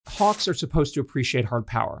hawks are supposed to appreciate hard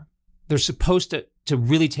power. They're supposed to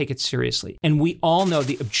really take it seriously. And we all know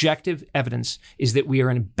the objective evidence is that we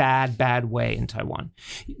are in a bad way in Taiwan.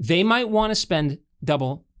 They might want to spend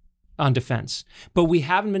double on defense, but we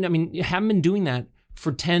haven't been doing that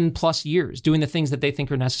for 10 plus years, doing the things that they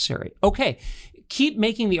think are necessary. Okay, keep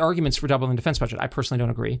making the arguments for doubling the defense budget. I personally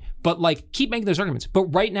don't agree, but keep making those arguments.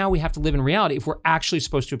 But right now we have to live in reality if we're actually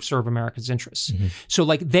supposed to observe America's interests. Mm-hmm. So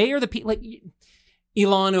they are the people,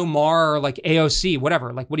 Ilhan Omar, or AOC,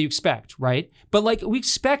 whatever, what do you expect, right? But we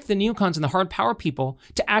expect the neocons and the hard power people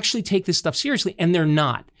to actually take this stuff seriously, and they're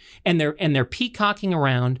not. And they're peacocking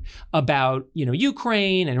around about,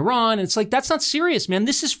 Ukraine and Iran. And it's that's not serious, man.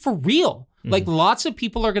 This is for real. Mm-hmm. Lots of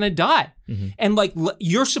people are going to die. Mm-hmm. And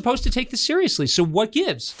you're supposed to take this seriously. So what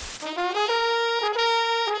gives?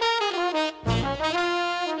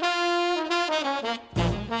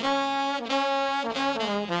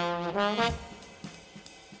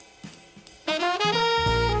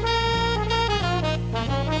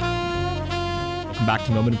 Back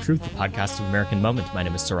to Moment of Truth, the podcast of American Moment. My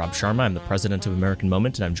name is Saurabh Sharma. I'm the president of American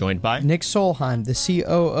Moment, and I'm joined by Nick Solheim, the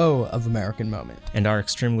COO of American Moment. And our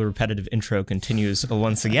extremely repetitive intro continues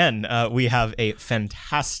once again. We have a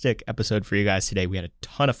fantastic episode for you guys today. We had a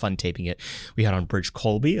ton of fun taping it. We had on Bridge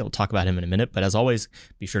Colby. I'll talk about him in a minute, but as always,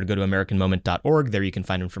 be sure to go to AmericanMoment.org. There you can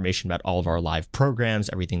find information about all of our live programs,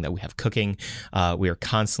 everything that we have cooking. We are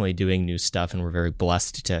constantly doing new stuff, and we're very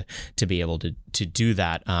blessed to be able to do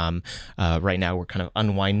that. Right now, we're kind of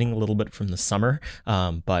unwinding a little bit from the summer,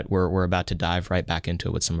 but we're about to dive right back into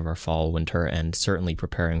it with some of our fall, winter, and certainly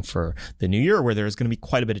preparing for the new year, where there's going to be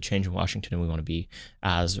quite a bit of change in Washington, and we want to be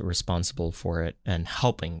as responsible for it and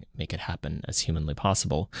helping make it happen as humanly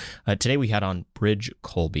possible. Today we had on Bridge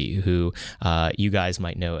Colby, who you guys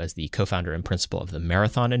might know as the co-founder and principal of the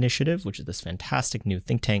Marathon Initiative, which is this fantastic new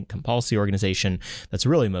think tank and policy organization that's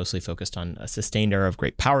really mostly focused on a sustained era of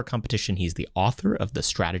great power competition. He's the author of The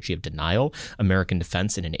Strategy of Denial, American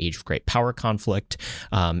Defense in an Age of Great Power Conflict,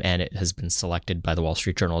 and it has been selected by the Wall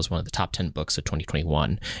Street Journal as one of the top 10 books of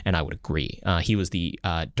 2021, and I would agree. He was the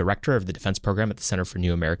director of the defense program at the Center for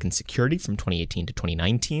New American Security from 2018 to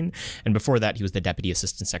 2019, and before that, he was the Deputy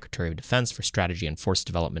Assistant Secretary of Defense for Strategy and Force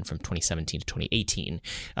Development from 2017 to 2018.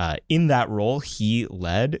 In that role, he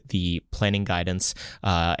led the planning guidance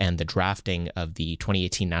and the drafting of the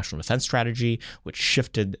 2018 National Defense Strategy, which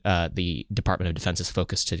shifted the Department of Defense's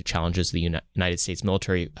focus to the challenges the United States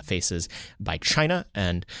military faces by China,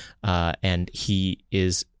 and he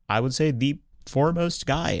is, I would say, the foremost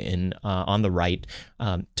guy in on the right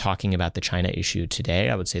talking about the China issue today.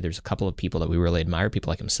 I would say there's a couple of people that we really admire,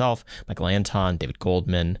 people like himself, Michael Anton, David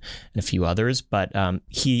Goldman, and a few others, but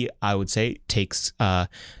he, I would say, takes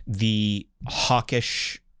the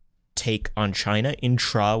hawkish take on China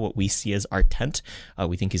what we see as our tent.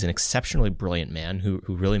 We think he's an exceptionally brilliant man who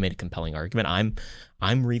really made a compelling argument.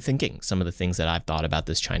 I'm rethinking some of the things that I've thought about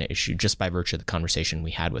this China issue just by virtue of the conversation we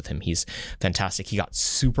had with him. He's fantastic. He got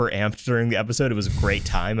super amped during the episode. It was a great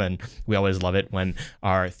time, and we always love it when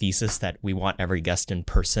our thesis that we want every guest in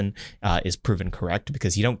person is proven correct,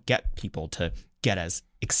 because you don't get people to get as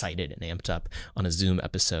excited and amped up on a Zoom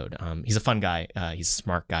episode. He's a fun guy. He's a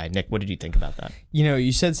smart guy. Nick, what did you think about that?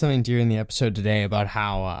 You said something during the episode today about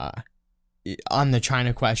how on the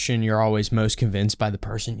China question, you're always most convinced by the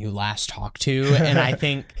person you last talked to. And I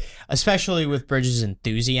think, especially with Bridges'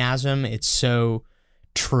 enthusiasm, it's so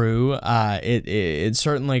true. It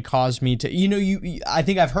certainly caused me to, I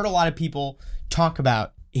think I've heard a lot of people talk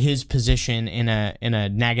about his position in a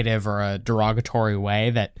negative or a derogatory way,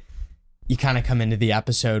 that you kind of come into the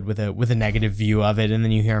episode with a negative view of it, and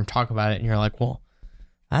then you hear him talk about it, and you're like, well,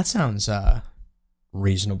 that sounds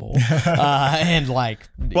reasonable and not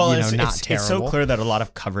terrible. It's so clear that a lot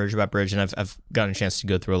of coverage about Bridge, and I've gotten a chance to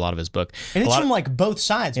go through a lot of his book, and it's from both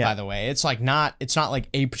sides, by the way. It's not like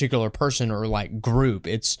a particular person or group.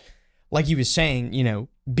 It's like he was saying,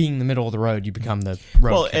 being the middle of the road, you become the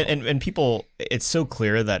road. Well, and people, it's so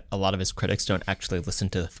clear that a lot of his critics don't actually listen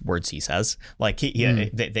to the words he says.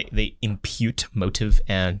 They impute motive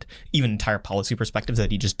and even entire policy perspectives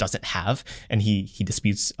that he just doesn't have, and he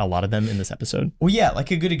disputes a lot of them in this episode. Well, yeah, a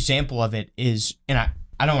good example of it is, and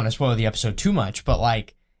I don't want to spoil the episode too much, but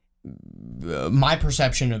my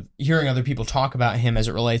perception of hearing other people talk about him as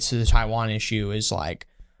it relates to the Taiwan issue is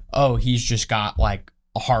oh, he's just got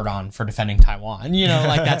a hard-on for defending Taiwan,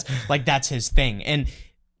 that's his thing. And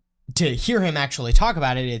to hear him actually talk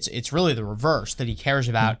about it, it's really the reverse, that he cares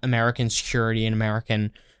about American security and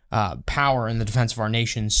American power in the defense of our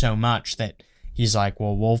nation so much that he's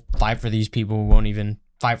well, we'll fight for these people who won't even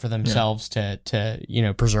fight for themselves to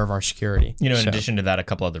preserve our security. In addition to that, a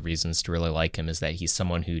couple other reasons to really like him is that he's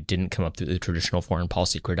someone who didn't come up through the traditional foreign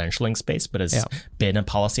policy credentialing space, but has been a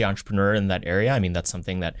policy entrepreneur in that area. I mean, that's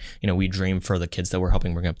something that, we dream for the kids that we're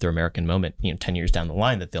helping bring up their American moment, 10 years down the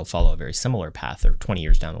line, that they'll follow a very similar path, or 20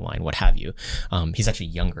 years down the line, what have you. He's actually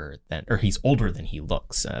he's older than he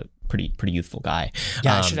looks. Pretty youthful guy.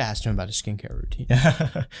 Yeah, I should have asked him about his skincare routine.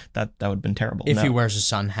 that would have been terrible. If he wears a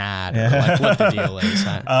sun hat, or like what the deal is.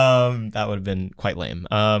 That would have been quite lame.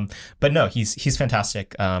 But no, he's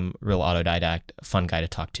fantastic. Real autodidact, fun guy to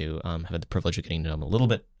talk to. I've had the privilege of getting to know him a little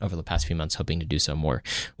bit over the past few months, hoping to do so more.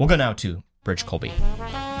 We'll go now to Bridge Colby.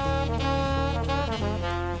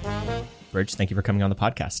 Bridge, thank you for coming on the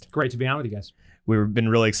podcast. Great to be on with you guys. We've been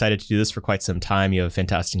really excited to do this for quite some time. You have a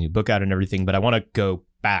fantastic new book out and everything, but I want to go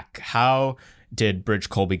back. How did Bridge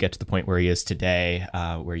Colby get to the point where he is today,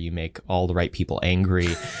 where you make all the right people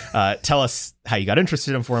angry? Tell us how you got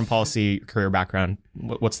interested in foreign policy, career background.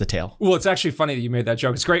 What's the tale? Well, it's actually funny that you made that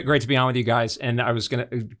joke. It's great to be on with you guys. And I was going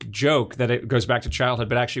to joke that it goes back to childhood,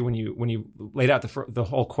 but actually when you laid out the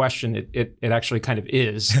whole question, it actually kind of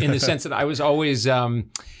is, in the sense that I was always a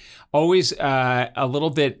little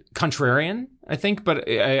bit contrarian, I think, but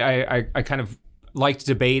I kind of liked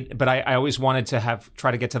debate, but I always wanted to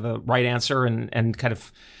try to get to the right answer and kind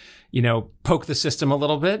of, poke the system a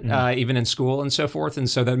little bit, even in school and so forth. And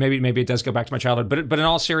so that maybe it does go back to my childhood. But in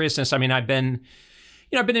all seriousness, I mean, I've been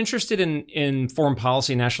interested in foreign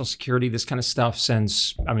policy, national security, this kind of stuff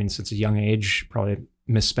since a young age, probably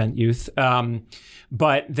misspent youth.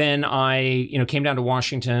 But then I, came down to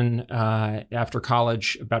Washington after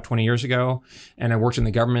college about 20 years ago, and I worked in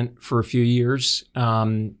the government for a few years,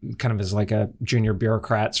 kind of as like a junior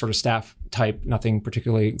bureaucrat sort of staff type, nothing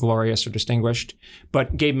particularly glorious or distinguished,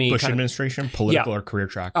 but gave me Bush administration, political or career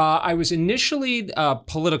track? I was initially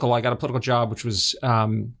political. I got a political job, which was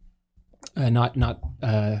not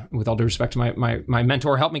with all due respect to my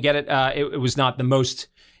mentor, helped me get it. It was not the most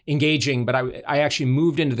engaging, but I actually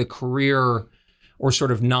moved into the career or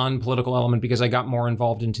sort of non-political element because I got more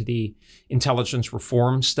involved into the intelligence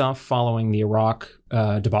reform stuff following the Iraq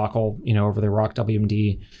debacle, over the Iraq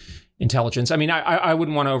WMD intelligence. I mean, I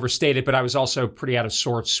wouldn't want to overstate it, but I was also pretty out of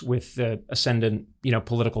sorts with the ascendant,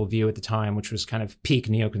 political view at the time, which was kind of peak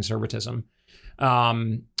neoconservatism.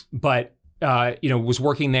 But was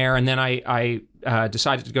working there, and then I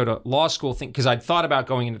decided to go to law school because I'd thought about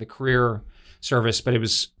going into the career service, but it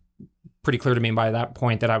was pretty clear to me by that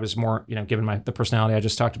point that I was more, given the personality I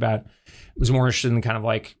just talked about, was more interested in kind of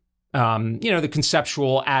like, the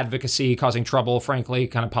conceptual advocacy, causing trouble, frankly,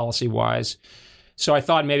 kind of policy wise. So I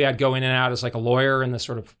thought maybe I'd go in and out as like a lawyer in this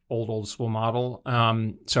sort of old school model.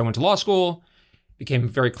 So I went to law school. Became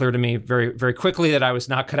very clear to me very, very quickly that I was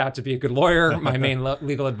not cut out to be a good lawyer. My main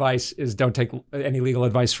legal advice is don't take any legal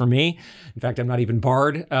advice from me. In fact, I'm not even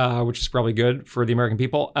barred, which is probably good for the American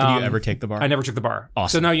people. Did you ever take the bar? I never took the bar.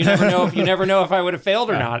 Awesome. So no, you never know if I would have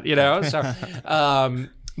failed or not. So,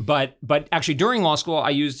 but actually during law school,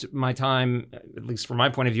 I used my time, at least from my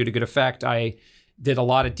point of view, to good effect. I did a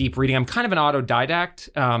lot of deep reading. I'm kind of an autodidact.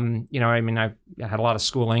 I had a lot of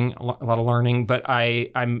schooling, a lot of learning, but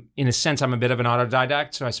I'm in a sense, I'm a bit of an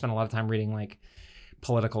autodidact. So I spent a lot of time reading like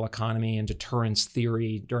political economy and deterrence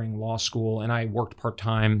theory during law school. And I worked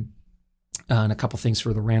part-time on a couple things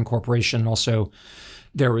for the RAND Corporation. Also,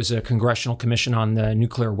 there was a congressional commission on the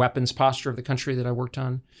nuclear weapons posture of the country that I worked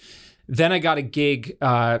on. Then I got a gig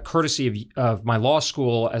courtesy of my law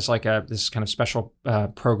school as like this kind of special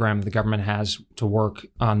program the government has to work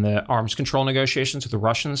on the arms control negotiations with the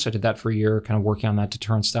Russians. So I did that for a year, kind of working on that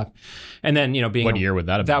deterrence stuff. And then, being what year would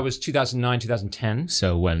that have been? That was 2009, 2010.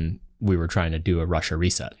 So when we were trying to do a Russia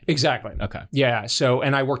reset. Exactly. Okay. Yeah. So,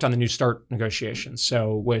 and I worked on the New START negotiations.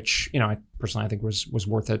 So, which, I personally, I think was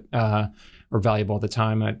worth it or valuable at the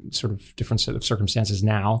time, a sort of different set of circumstances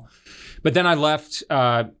now. But then I left,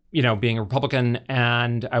 being a Republican,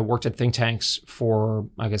 and I worked at think tanks for,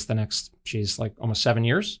 I guess, the next, almost 7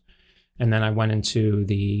 years. And then I went into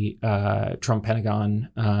the Trump Pentagon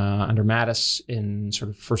under Mattis in sort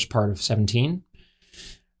of first part of 17.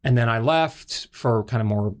 And then I left for kind of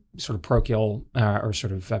more sort of parochial or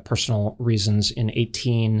sort of personal reasons in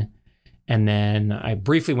 18. And then I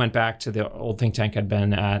briefly went back to the old think tank I'd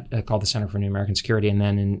been at called the Center for New American Security. And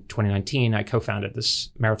then in 2019, I co-founded this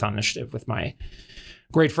marathon initiative with my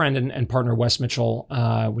great friend and partner, Wes Mitchell,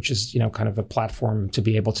 which is, kind of a platform to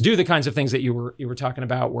be able to do the kinds of things that you were talking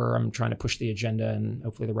about, where I'm trying to push the agenda and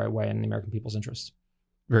hopefully the right way in the American people's interests.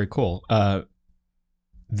 Very cool.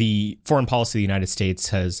 The foreign policy of the United States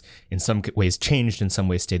has in some ways changed, in some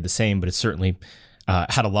ways stayed the same, but it's certainly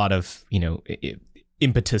had a lot of,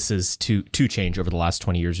 impetuses to change over the last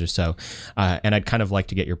 20 years or so. And I'd kind of like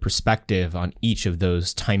to get your perspective on each of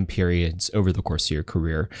those time periods over the course of your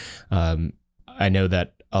career. I know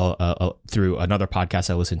that through another podcast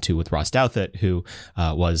I listened to with Ross Douthat, who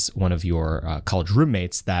was one of your college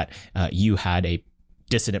roommates, that you had a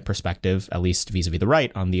dissident perspective, at least vis-a-vis the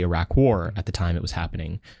right, on the Iraq War at the time it was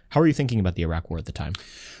happening. How were you thinking about the Iraq War at the time?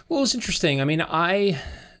 Well, it was interesting. I mean,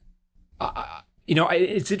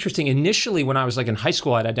 it's interesting. Initially, when I was like in high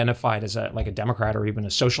school, I'd identified as a Democrat or even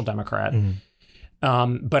a social democrat.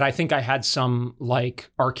 But I think I had some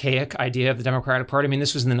like archaic idea of the Democratic Party. I mean,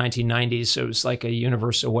 this was in the 1990s, so it was like a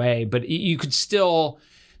universe away. But you could still,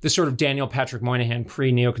 the sort of Daniel Patrick Moynihan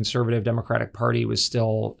pre-neoconservative Democratic Party was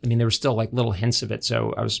still, I mean, there were still like little hints of it.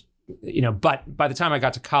 So I was, but by the time I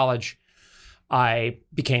got to college, I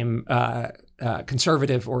became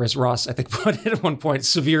conservative, or as Ross, I think, put it at one point,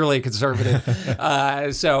 severely conservative.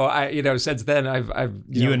 So I, since then I've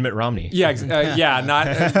you and Mitt Romney. Yeah,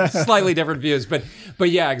 not slightly different views, but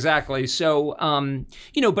yeah, exactly. So,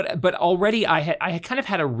 but already I had kind of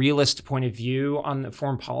had a realist point of view on the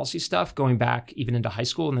foreign policy stuff going back even into high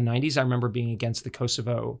school in the 90s. I remember being against the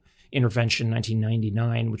Kosovo intervention in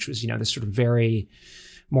 1999, which was, this sort of very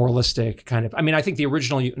moralistic kind of, I mean, I think the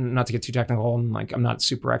original, not to get too technical, and like I'm not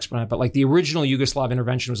super expert on it, but like the original Yugoslav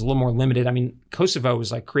intervention was a little more limited. I mean, Kosovo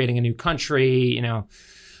was like creating a new country,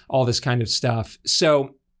 all this kind of stuff.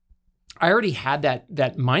 So I already had that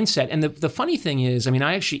mindset. And the funny thing is, I mean,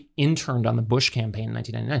 I actually interned on the Bush campaign in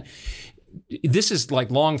 1999. This is like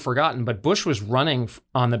long forgotten, but Bush was running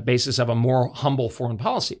on the basis of a more humble foreign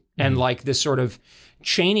policy. Mm-hmm. And like this sort of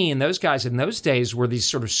Cheney and those guys in those days were these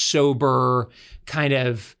sort of sober kind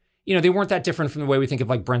of, they weren't that different from the way we think of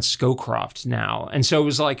like Brent Scowcroft now. And so it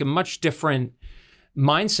was like a much different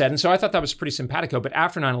mindset. And so I thought that was pretty simpatico. But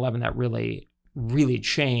after 9/11, that really, really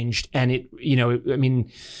changed. And it, I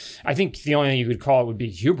mean, I think the only thing you could call it would be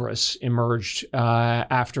hubris emerged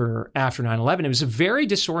after 9/11. It was a very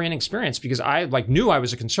disorienting experience because I like knew I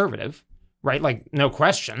was a conservative, right? Like no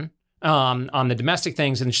question. On the domestic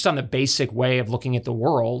things and just on the basic way of looking at the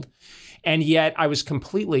world. And yet I was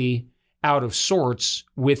completely out of sorts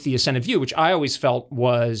with the ascendant view, which I always felt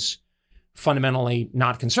was fundamentally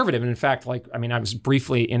not conservative. And in fact, I was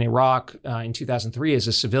briefly in Iraq in 2003 as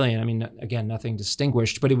a civilian. I mean, again, nothing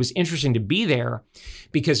distinguished, but it was interesting to be there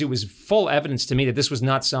because it was full evidence to me that this was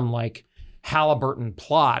not some like Halliburton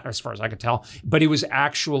plot, as far as I could tell, but it was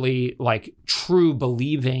actually like true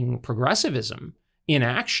believing progressivism in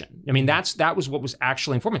action. I mean, that was what was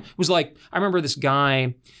actually informative. It was like, I remember this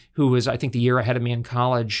guy who was, I think, the year ahead of me in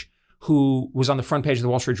college, who was on the front page of the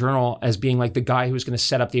Wall Street Journal as being like the guy who was going to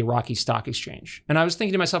set up the Iraqi stock exchange. And I was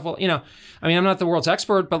thinking to myself, well, I mean, I'm not the world's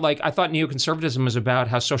expert, but like, I thought neoconservatism was about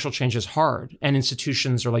how social change is hard and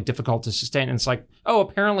institutions are like difficult to sustain. And it's like, oh,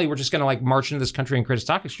 apparently we're just going to like march into this country and create a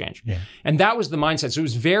stock exchange. Yeah. And that was the mindset. So it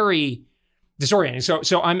was very disorienting.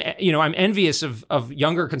 So I'm envious of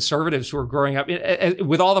younger conservatives who are growing up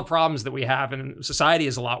with all the problems that we have, and society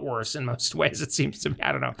is a lot worse in most ways, it seems to me.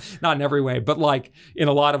 I don't know, not in every way, but like in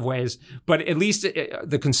a lot of ways. But at least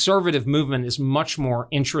the conservative movement is much more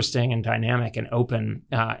interesting and dynamic and open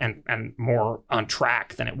and more on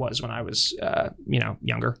track than it was when I was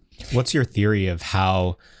younger. What's your theory of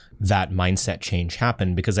how that mindset change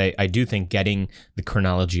happened? Because I do think getting the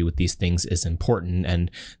chronology with these things is important,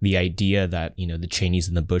 and the idea that the Cheneys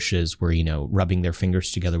and the Bushes were rubbing their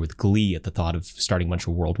fingers together with glee at the thought of starting a bunch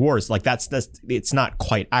of world wars, like that's it's not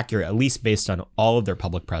quite accurate, at least based on all of their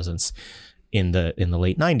public presence in the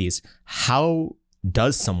late 90s. How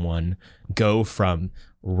does someone go from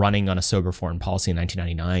running on a sober foreign policy in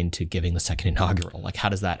 1999 to giving the second inaugural? Like, how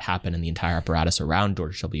does that happen in the entire apparatus around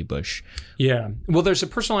George W. Bush? Yeah. Well, there's a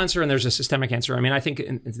personal answer and there's a systemic answer. I mean, I think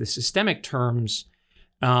in the systemic terms,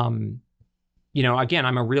 again,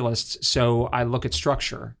 I'm a realist, so I look at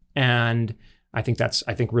structure. And I think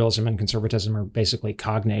realism and conservatism are basically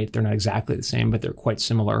cognate. They're not exactly the same, but they're quite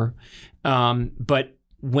similar. But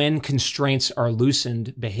when constraints are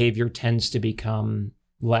loosened, behavior tends to become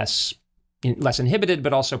less inhibited,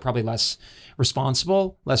 but also probably less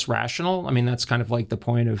responsible, less rational. I mean, that's kind of like the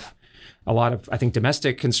point of a lot of, I think,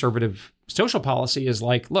 domestic conservative social policy is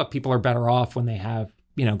like, look, people are better off when they have,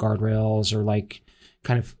 guardrails or like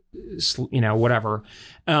kind of, whatever.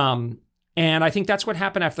 And I think that's what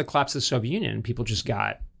happened after the collapse of the Soviet Union. People just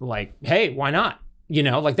got like, hey, why not?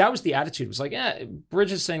 Like that was the attitude. It was like, yeah,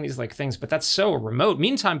 Bridge is saying these like things, but that's so remote.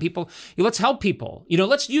 Meantime, people, let's help people.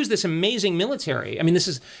 Let's use this amazing military. I mean,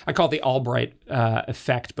 I call it the Albright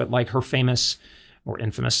effect, but like her famous or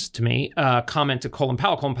infamous to me, comment to Colin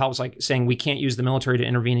Powell. Colin Powell was like saying, we can't use the military to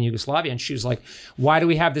intervene in Yugoslavia. And she was like, why do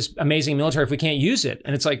we have this amazing military if we can't use it?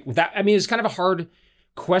 And it's like, that, I mean, it's kind of a hard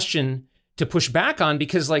question to push back on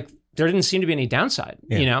because like there didn't seem to be any downside,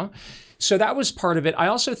 you know? So that was part of it. I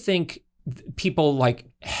also think people like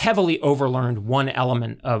heavily overlearned one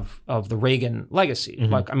element of the Reagan legacy.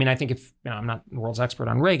 Like, I mean, I think if, you know, I'm not the world's expert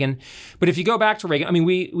on Reagan, but if you go back to Reagan, I mean,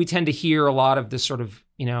 we tend to hear a lot of this sort of,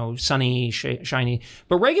 you know, sunny, shiny,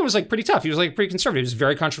 but Reagan was like pretty tough. He was like pretty conservative. He was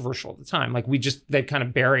very controversial at the time. Like they've kind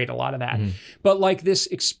of buried a lot of that. But like this,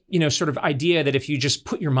 you know, sort of idea that if you just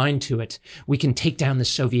put your mind to it, we can take down the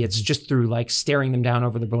Soviets just through like staring them down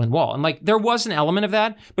over the Berlin Wall. And like, there was an element of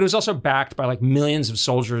that, but it was also backed by like millions of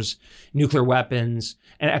soldiers, nuclear weapons,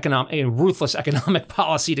 and a ruthless economic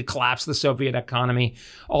policy to collapse the Soviet economy,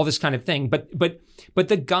 all this kind of thing. But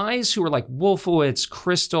the guys who were like Wolfowitz,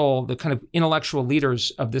 Kristol, the kind of intellectual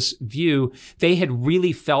leaders of this view, they had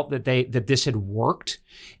really felt that this had worked.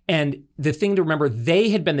 And the thing to remember, they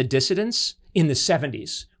had been the dissidents in the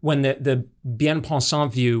 70s when the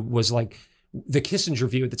bien-pensant view was like the Kissinger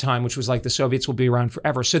view at the time, which was like the Soviets will be around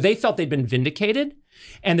forever. So they felt they'd been vindicated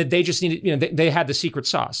and that they just needed, you know, they had the secret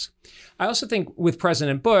sauce. I also think with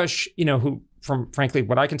President Bush, you know, who from frankly,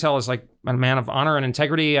 what I can tell is like a man of honor and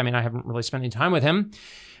integrity. I mean, I haven't really spent any time with him,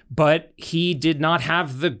 but he did not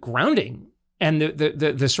have the grounding and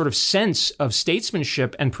the sort of sense of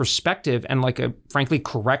statesmanship and perspective and like a frankly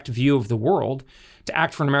correct view of the world to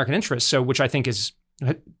act for an American interest. So, which I think is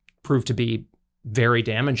proved to be very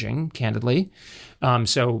damaging, candidly.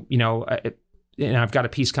 So, you know, I've got a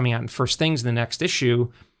piece coming out in First Things in the next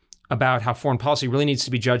issue about how foreign policy really needs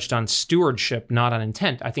to be judged on stewardship, not on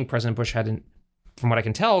intent. I think President Bush had, from what I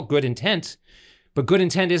can tell, good intent, but good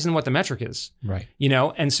intent isn't what the metric is. Right. You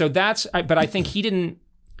know, and so but I think he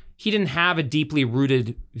didn't have a deeply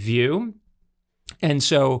rooted view. And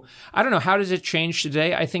so, I don't know, how does it change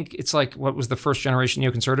today? I think it's like, what was the first generation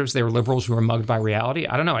neoconservatives? They were liberals who were mugged by reality.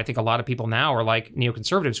 I don't know. I think a lot of people now are like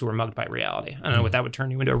neoconservatives who are mugged by reality. I don't know what that would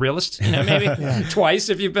turn you into a realist, you know, maybe twice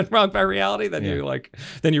if you've been mugged by reality, then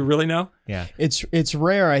you really know. Yeah. It's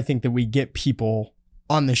rare, I think, that we get people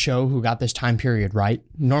on the show who got this time period right.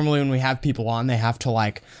 Normally when we have people on, they have to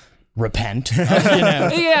like repent. You know?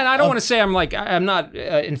 Yeah, and I don't want to say I'm not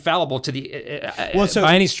infallible to the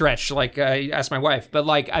by any stretch. Like ask my wife, but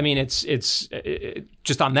like I mean, it's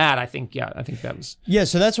just on that. I think that was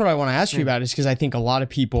So that's what I want to ask you about is because I think a lot of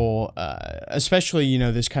people, especially you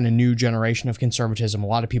know this kind of new generation of conservatism, a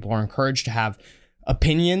lot of people are encouraged to have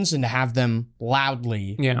opinions and to have them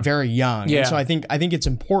loudly very young. And so I think it's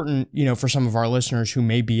important, you know, for some of our listeners who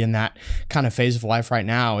may be in that kind of phase of life right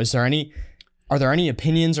now. Are there any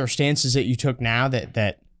opinions or stances that you took now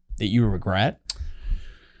that you regret?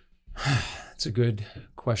 That's a good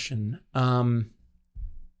question. I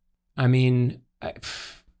mean,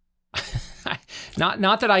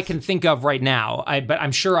 not that I can think of right now, but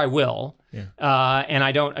I'm sure I will. Yeah. And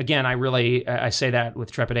I don't, again, I say that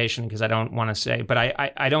with trepidation because I don't want to say, but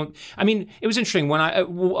I don't, I mean, it was interesting when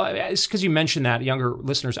it's because you mentioned that, younger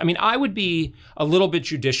listeners. I mean, I would be a little bit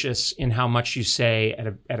judicious in how much you say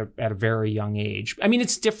at a very young age. I mean,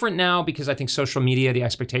 it's different now because I think social media, the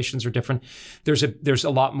expectations are different. There's a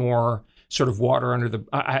lot more sort of water under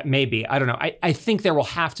the, maybe, I don't know. I think there will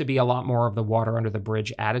have to be a lot more of the water under the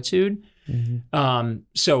bridge attitude. Mm-hmm.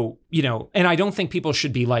 So, you know, and I don't think people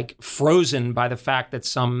should be like frozen by the fact that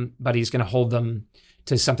somebody's going to hold them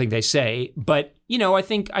to something they say. But, you know, I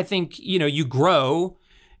think, you know, you grow.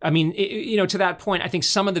 I mean, you know, to that point, I think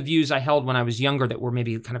some of the views I held when I was younger that were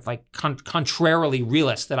maybe kind of like contrarily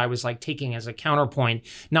realist that I was like taking as a counterpoint,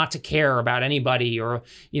 not to care about anybody or,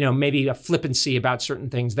 you know, maybe a flippancy about certain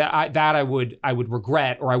things that I would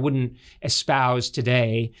regret or I wouldn't espouse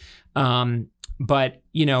today. But,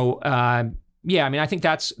 you know, I mean, I think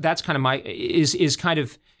that's kind of is kind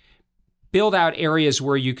of build out areas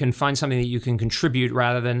where you can find something that you can contribute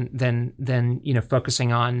rather than, you know,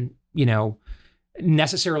 focusing on, you know,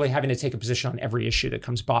 necessarily having to take a position on every issue that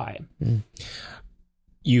comes by.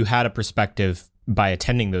 You had a perspective by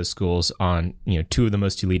attending those schools on, you know, two of the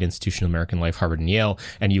most elite institutions in American life, Harvard and Yale,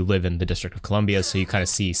 and you live in the District of Columbia, so you kind of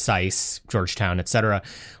see SAIS, Georgetown, et cetera.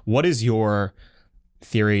 What is your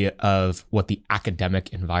theory of what the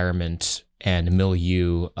academic environment and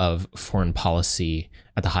milieu of foreign policy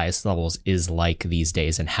at the highest levels is like these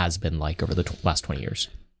days and has been like over the last 20 years?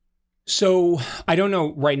 So I don't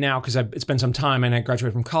know right now because it's been some time, and I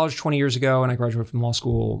graduated from college 20 years ago, and I graduated from law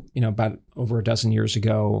school, you know, about over a dozen years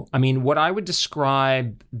ago. I mean, what I would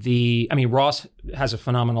describe Ross has a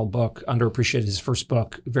phenomenal book, Underappreciated, his first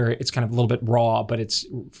book. It's kind of a little bit raw, but it's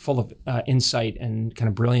full of insight and kind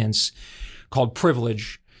of brilliance. called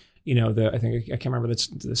Privilege. I can't remember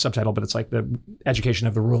the subtitle, but it's like the education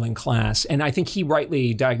of the ruling class. And I think he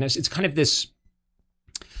rightly diagnosed, it's kind of this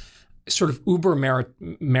sort of uber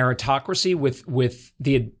meritocracy with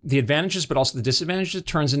the advantages, but also the disadvantages. It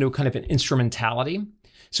turns into a kind of an instrumentality.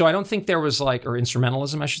 So I don't think there was or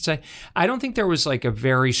instrumentalism, I should say. I don't think there was a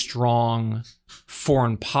very strong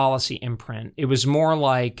foreign policy imprint. It was more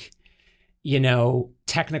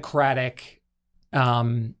technocratic,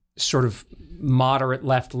 sort of moderate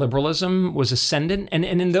left liberalism was ascendant. And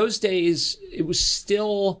in those days, it was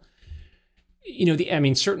still,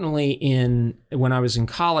 certainly when I was in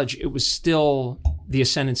college, it was still the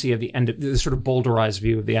ascendancy of the sort of Boulderized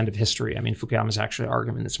view of the end of history. I mean, Fukuyama's actually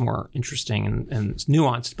argument is more interesting and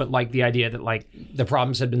nuanced, but the idea that the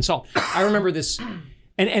problems had been solved. I remember this,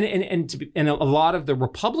 and a lot of the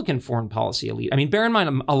Republican foreign policy elite. I mean, bear in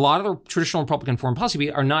mind, a lot of the traditional Republican foreign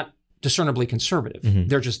policy are not discernibly conservative. Mm-hmm.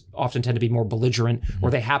 They're just often tend to be more belligerent, or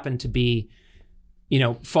they happen to be,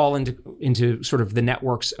 fall into sort of the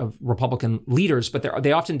networks of Republican leaders, but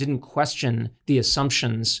they often didn't question the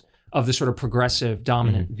assumptions of the sort of progressive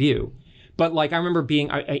dominant view. But I remember being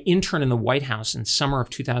an intern in the White House in summer of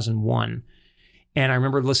 2001. And I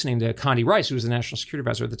remember listening to Condi Rice, who was the national security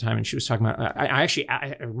advisor at the time, and she was talking about,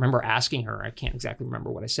 I remember asking her, I can't exactly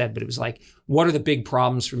remember what I said, but it was what are the big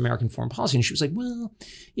problems for American foreign policy? And she was like, well,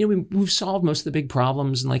 we've solved most of the big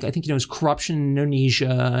problems. And I think, it's corruption in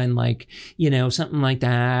Indonesia and something like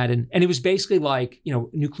that. And it was basically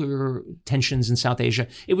nuclear tensions in South Asia.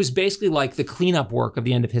 It was basically the cleanup work of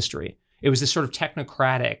the end of history. It was this sort of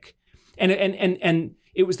technocratic, and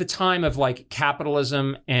it was the time of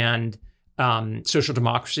capitalism and social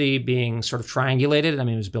democracy being sort of triangulated. I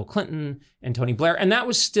mean, it was Bill Clinton and Tony Blair, and that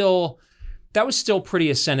was still pretty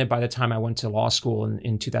ascendant by the time I went to law school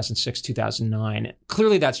in 2006, 2009.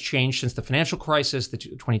 Clearly, that's changed since the financial crisis, the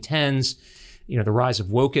 2010s, the rise of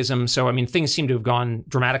wokeism. So, I mean, things seem to have gone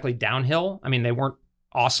dramatically downhill. I mean, they weren't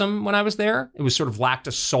awesome when I was there. It was sort of lacked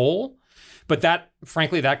a soul. But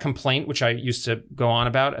frankly, that complaint, which I used to go on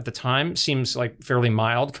about at the time, seems fairly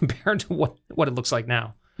mild compared to what it looks like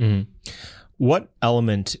now. Mm-hmm. What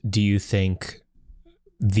element do you think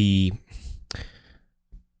the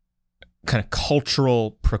kind of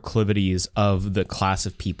cultural proclivities of the class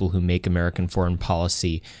of people who make American foreign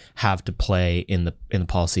policy have to play in the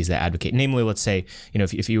policies they advocate? Namely, let's say,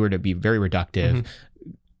 if you were to be very reductive,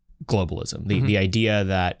 globalism, the idea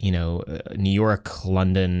that, New York,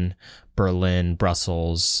 London, Berlin,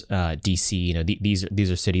 Brussels, DC,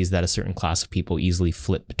 these are cities that a certain class of people easily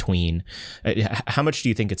flip between. How much do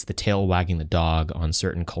you think it's the tail wagging the dog on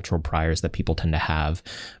certain cultural priors that people tend to have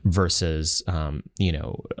versus,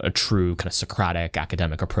 a true kind of Socratic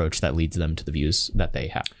academic approach that leads them to the views that they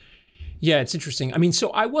have? Yeah, it's interesting. I mean, so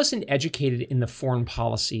I wasn't educated in the foreign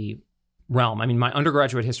policy realm. I mean, my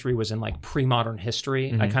undergraduate history was in pre-modern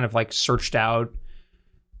history. I kind of searched out,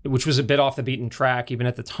 which was a bit off the beaten track even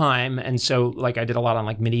at the time. And so I did a lot on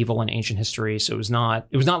medieval and ancient history. So it was not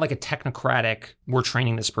like a technocratic, we're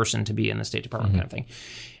training this person to be in the State Department kind of thing.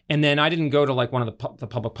 And then I didn't go to one of the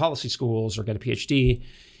public policy schools or get a PhD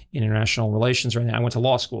in international relations or anything. I went to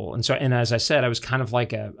law school. And as I said, I was kind of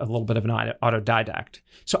a little bit of an autodidact.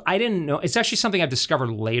 So I didn't know, it's actually something I've discovered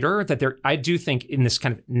later that I do think in this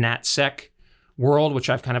kind of NatSec world, which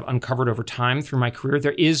I've kind of uncovered over time through my career,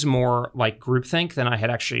 there is more groupthink than I had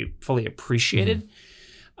actually fully appreciated.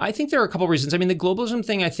 I think there are a couple of reasons. I mean, the globalism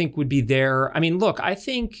thing I think would be there. I mean, look, I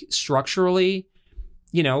think structurally,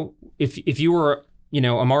 if you were,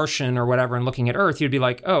 a Martian or whatever and looking at Earth, you'd be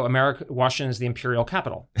like, oh, Washington is the imperial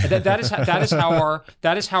capital. That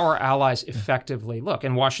is how our allies effectively look.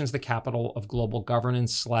 And Washington's the capital of global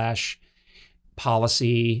governance /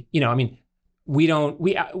 policy. I mean, we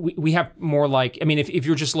have more if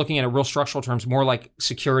you're just looking at it real structural terms, more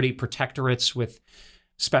security protectorates with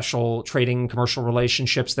special trading commercial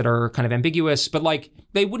relationships that are kind of ambiguous, but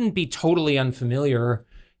they wouldn't be totally unfamiliar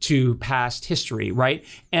to past history, right?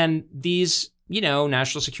 And these,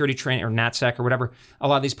 national security training or NatSec or whatever, a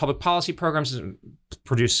lot of these public policy programs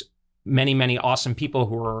produce many, many awesome people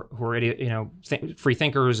who are free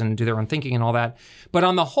thinkers and do their own thinking and all that. But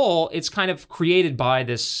on the whole, it's kind of created by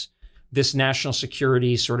this national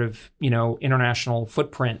security sort of, international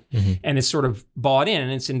footprint, and it's sort of bought in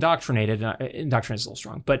and it's indoctrinated. Indoctrinated is a little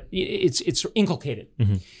strong, but it's inculcated.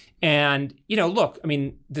 And, look, I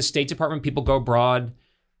mean, the State Department, people go abroad.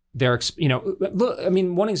 They're, look, I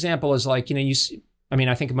mean, one example is I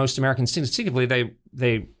think most Americans instinctively,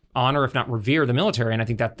 they honor, if not revere, the military. And I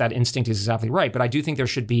think that instinct is exactly right. But I do think there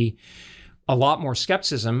should be a lot more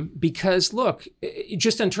skepticism because, look,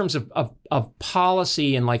 just in terms of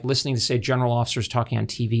policy and like listening to, say, general officers talking on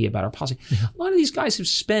TV about our policy, a lot of these guys have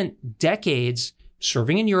spent decades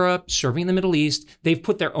serving in Europe, serving in the Middle East. They've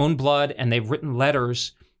put their own blood and they've written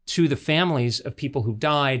letters to the families of people who've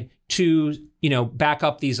died to, back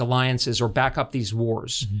up these alliances or back up these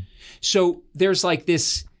wars. So there's like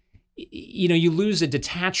this, you lose a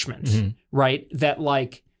detachment, right? That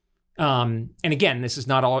like, and again, this is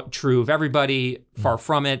not all true of everybody, far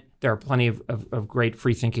from it. There are plenty of great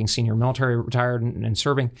free-thinking senior military retired and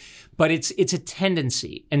serving, but it's a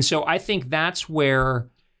tendency. And so I think that's where,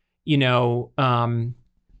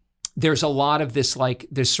 there's a lot of this, like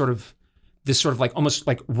this sort of like almost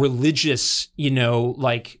like religious,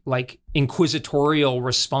 like inquisitorial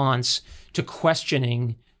response to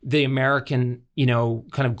questioning the American,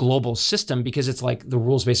 kind of global system, because it's like the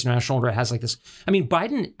rules-based international order has like this. I mean,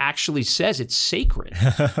 Biden actually says it's sacred,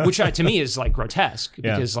 which to me is like grotesque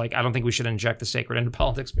because like I don't think we should inject the sacred into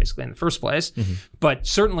politics basically in the first place. But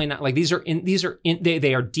certainly not like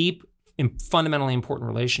they are deep and fundamentally important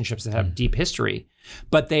relationships that have deep history,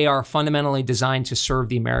 but they are fundamentally designed to serve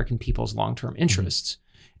the American people's long-term interests,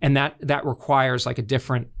 and that requires like a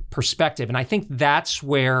different perspective. And I think that's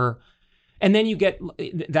where. And then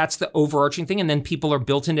that's the overarching thing. And then people are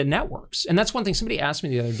built into networks. And that's one thing somebody asked me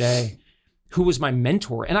the other day, who was my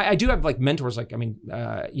mentor. And I do have like mentors, like,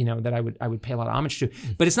 that I would pay a lot of homage to,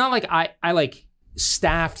 but it's not like I like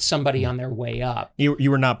staffed somebody on their way up. You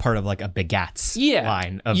were not part of like a Begats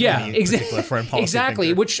line of any particular foreign policy exactly,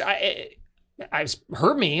 thinker. Which I've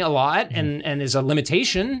hurt me a lot and is a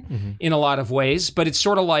limitation in a lot of ways, but it's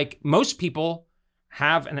sort of like most people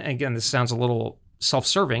have, and again, this sounds a little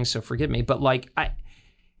self-serving, so forgive me, but like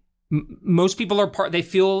most people are they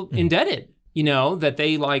feel indebted, that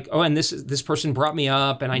they like, oh, and this person brought me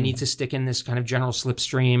up and I need to stick in this kind of general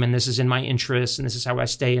slipstream and this is in my interest and this is how I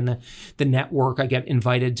stay in the network. I get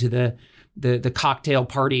invited to the cocktail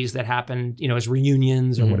parties that happen, as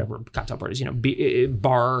reunions or whatever, cocktail parties,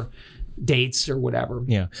 bar dates or whatever.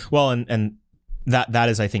 Yeah. Well, and that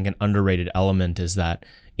is, I think, an underrated element is that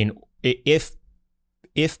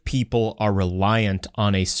if people are reliant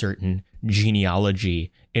on a certain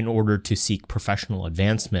genealogy in order to seek professional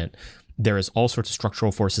advancement, there is all sorts of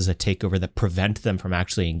structural forces that take over that prevent them from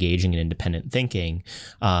actually engaging in independent thinking.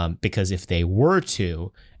 Because if they were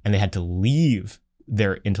to, and they had to leave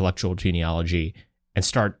their intellectual genealogy and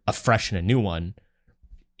start afresh in a new one,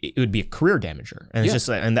 it would be a career damager. And it's just,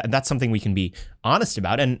 and that's something we can be honest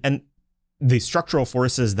about. And the structural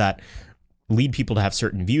forces that lead people to have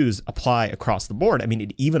certain views apply across the board. I mean,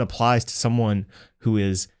 it even applies to someone who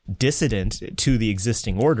is dissident to the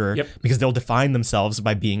existing order because they'll define themselves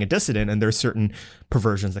by being a dissident, and there's certain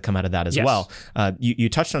perversions that come out of that as well. You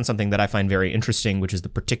touched on something that I find very interesting, which is the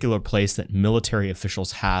particular place that military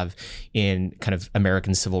officials have in kind of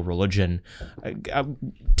American civil religion.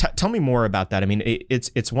 Tell me more about that. I mean,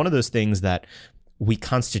 it's one of those things that we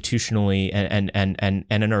constitutionally and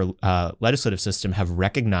in our legislative system have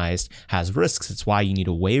recognized has risks. It's why you need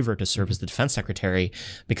a waiver to serve as the defense secretary,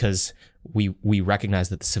 because we recognize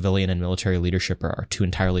that the civilian and military leadership are two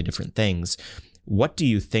entirely different things. What do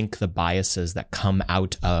you think the biases that come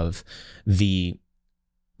out of the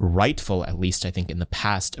rightful, at least I think in the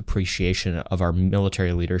past, appreciation of our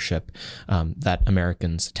military leadership that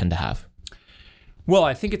Americans tend to have? Well,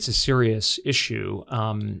 I think it's a serious issue.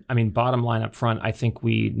 I mean, bottom line up front, I think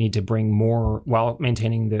we need to bring more, while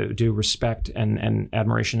maintaining the due respect and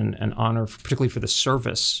admiration and honor, particularly for the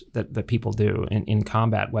service that people do in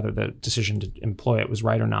combat, whether the decision to employ it was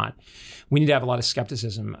right or not. We need to have a lot of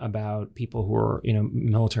skepticism about people who are,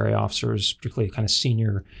 military officers, particularly kind of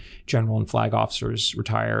senior general and flag officers,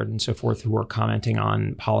 retired and so forth, who are commenting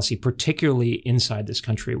on policy, particularly inside this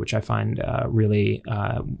country, which I find really,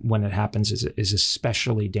 when it happens, is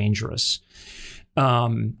especially dangerous.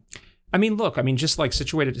 Just like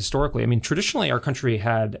situated historically, traditionally our country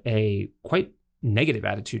had a quite negative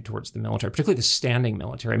attitude towards the military, particularly the standing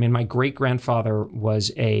military. My great-grandfather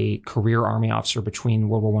was a career Army officer between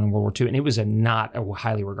World War I and World War II, and it was not a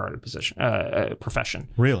highly regarded profession.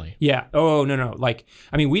 Really? Yeah. Oh, no.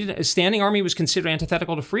 Standing Army was considered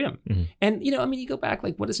antithetical to freedom. Mm-hmm. And, you go back,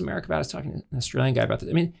 like, what is America about? I was talking to an Australian guy about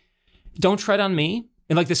this. Don't tread on me.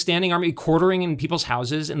 And like the standing army, quartering in people's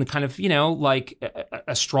houses, and the kind of, like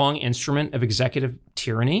a strong instrument of executive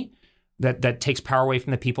tyranny that takes power away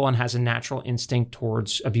from the people and has a natural instinct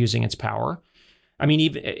towards abusing its power. I mean,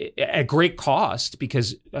 even at great cost,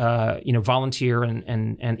 because volunteer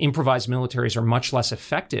and improvised militaries are much less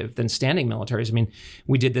effective than standing militaries. I mean,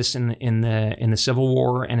 we did this in the Civil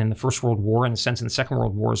War and in the First World War, in a sense, in the Second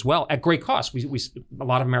World War as well, at great cost. We a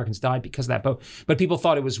lot of Americans died because of that, but people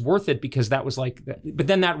thought it was worth it because that was like. But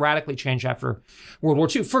then that radically changed after World War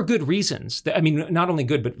II for good reasons. I mean, not only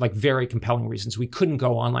good, but like very compelling reasons. We couldn't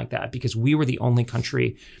go on like that because we were the only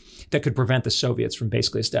country that could prevent the Soviets from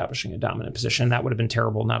basically establishing a dominant position. And that would have been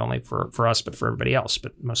terrible, not only for us, but for everybody else,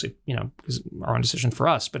 but mostly, because our own decision for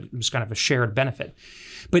us, but it was kind of a shared benefit.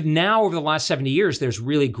 But now over the last 70 years, there's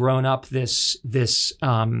really grown up this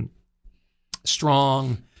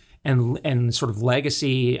strong and sort of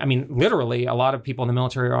legacy. I mean, literally, a lot of people in the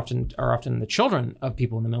military are often the children of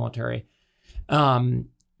people in the military. And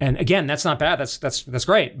again, that's not bad. That's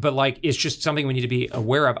great. But like, it's just something we need to be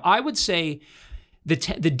aware of. I would say the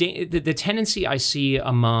tendency I see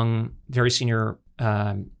among very senior,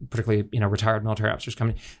 particularly retired military officers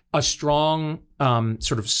coming, a strong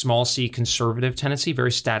sort of small c conservative tendency,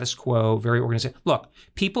 very status quo, very organized. Look,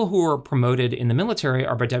 people who are promoted in the military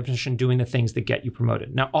are by definition doing the things that get you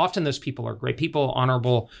promoted. Now, often those people are great people,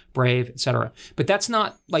 honorable, brave, etc. But that's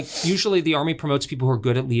not like usually the Army promotes people who are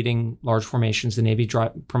good at leading large formations. The Navy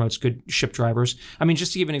promotes good ship drivers. I mean,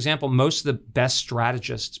 just to give an example, most of the best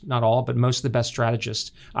strategists, not all, but most of the best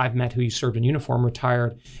strategists I've met who served in uniform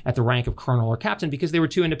retired at the rank of colonel or captain because they were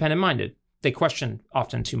too independent-minded. They question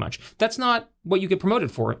often too much. That's not what you get promoted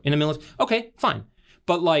for in a military. Okay, fine.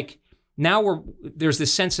 But like now there's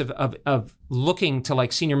this sense of looking to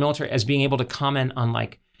like senior military as being able to comment on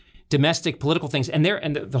like domestic political things. And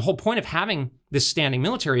the whole point of having this standing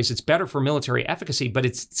military is it's better for military efficacy, but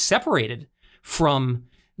it's separated from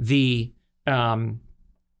the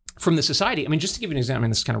society. I mean, just to give you an example, I mean,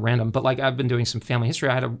 this is kind of random, but like I've been doing some family history.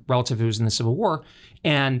 I had a relative who was in the Civil War,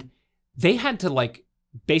 and they had to like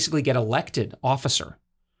basically get elected officer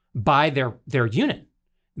by their unit,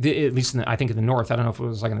 at least I think in the North. I don't know if it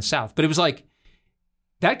was like in the South, but it was like,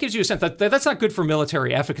 that gives you a sense that that's not good for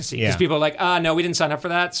military efficacy because people are like, no, we didn't sign up for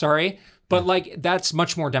that. Sorry. But like, that's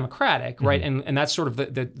much more democratic, right? Mm-hmm. And that's sort of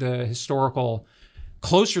the historical,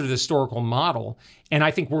 closer to the historical model. And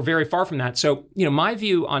I think we're very far from that. So, my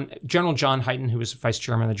view on General John Hyten, who was vice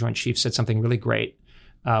chairman of the Joint Chiefs, said something really great.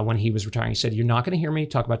 When he was retiring, he said, you're not going to hear me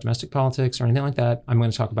talk about domestic politics or anything like that. I'm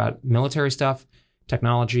going to talk about military stuff,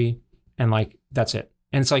 technology, and like, that's it.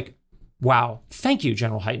 And it's like, wow, thank you,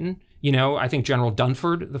 General Hyten. I think General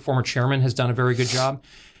Dunford, the former chairman, has done a very good job.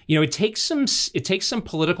 It takes some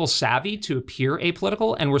political savvy to appear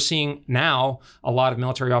apolitical. And we're seeing now a lot of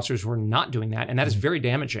military officers who are not doing that. And that is very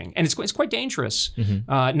damaging. And it's quite dangerous.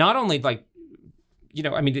 Mm-hmm. Not only like,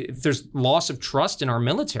 if there's loss of trust in our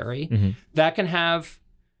military, that can have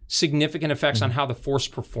significant effects on how the force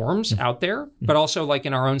performs out there, but also like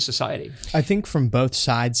in our own society. I think from both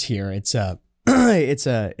sides here, it's a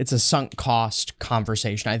sunk cost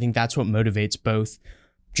conversation. I think that's what motivates both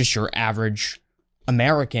just your average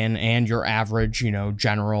American and your average,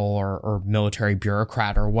 general or military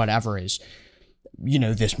bureaucrat or whatever is,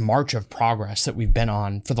 this march of progress that we've been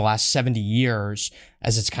on for the last 70 years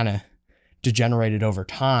as it's kind of degenerated over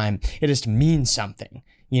time. It has to mean something.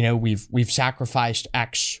 We've sacrificed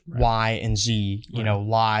X, Y, and Z,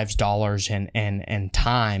 lives, dollars, and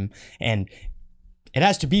time. And it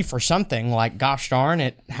has to be for something like, gosh darn,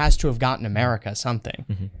 it has to have gotten America something.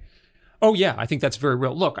 Mm-hmm. Oh, yeah, I think that's very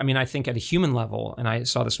real. Look, I mean, I think at a human level, and I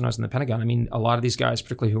saw this when I was in the Pentagon, I mean, a lot of these guys,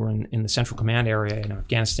 particularly who were in the Central Command area,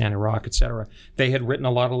 Afghanistan, Iraq, et cetera, they had written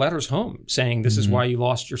a lot of letters home saying, this is why you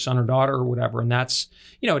lost your son or daughter or whatever. And that's,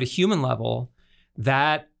 at a human level,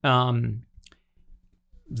 that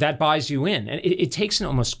buys you in. And it takes an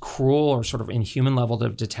almost cruel or sort of inhuman level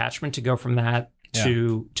of detachment to go from that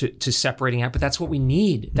to separating out. But that's what we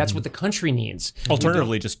need. That's what the country needs.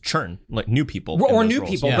 Alternatively, just churn, like new people. Or new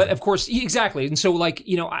people. Yeah. But of course, exactly. And so like,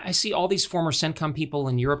 I see all these former CENTCOM people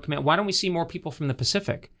in Europe Command. Why don't we see more people from the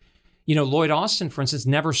Pacific? Lloyd Austin, for instance,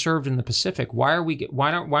 never served in the Pacific. Why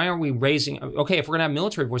aren't we raising, okay, if we're gonna have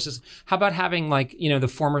military voices, how about having like, the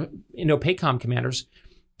former Indo-PACOM commanders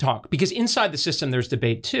talk? Because inside the system, there's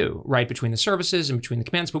debate too, right? Between the services and between the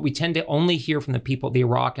commands, but we tend to only hear from the people, the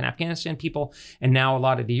Iraq and Afghanistan people, and now a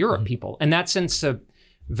lot of the Europe people. And that tends to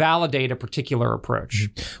validate a particular approach.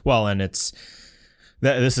 Well, and this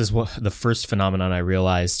is the first phenomenon I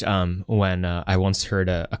realized when I once heard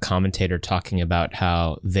a commentator talking about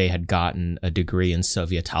how they had gotten a degree in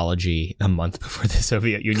Sovietology a month before the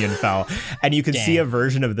Soviet Union fell. And you can see a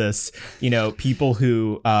version of this, people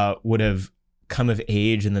who would have come of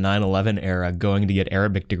age in the 9/11 era, going to get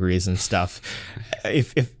Arabic degrees and stuff.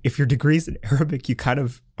 If your degree's in Arabic, you kind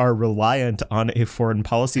of are reliant on a foreign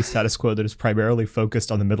policy status quo that is primarily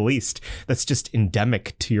focused on the Middle East. That's just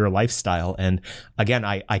endemic to your lifestyle. And again,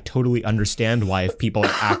 I totally understand why, if people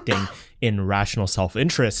are acting in rational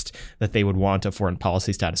self-interest, that they would want a foreign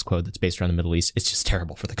policy status quo that's based around the Middle East. It's just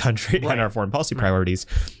terrible for the country and our foreign policy priorities,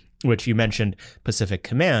 which you mentioned Pacific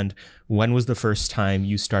Command. When was the first time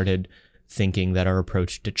you started thinking that our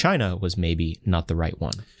approach to China was maybe not the right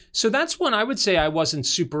one? So that's when I would say I wasn't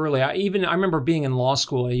super early. I remember being in law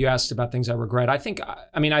school. You asked about things I regret. I think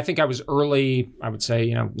I was early. I would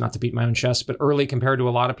say, not to beat my own chest, but early compared to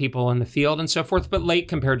a lot of people in the field and so forth, but late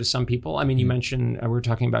compared to some people. I mean, you mentioned, we were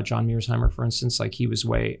talking about John Mearsheimer, for instance, like he was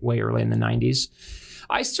way, way early in the 90s.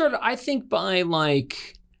 I think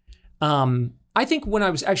when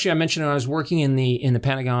I mentioned when I was working in the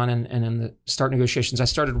Pentagon and in the START negotiations, I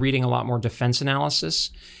started reading a lot more defense analysis.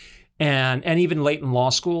 And even late in law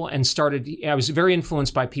school, and I was very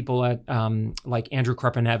influenced by people at like Andrew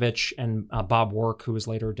Krepanevich and Bob Work, who was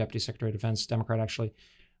later Deputy Secretary of Defense, Democrat actually,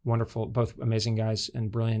 wonderful, both amazing guys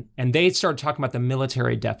and brilliant. And they started talking about the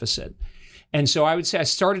military deficit. And so I would say I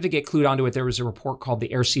started to get clued onto it. There was a report called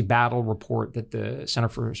the Air Sea Battle Report that the Center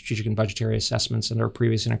for Strategic and Budgetary Assessments under a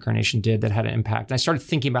previous incarnation did that had an impact. And I started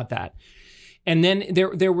thinking about that. And then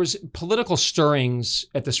there was political stirrings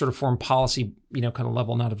at the sort of foreign policy, kind of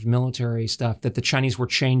level, not of military stuff, that the Chinese were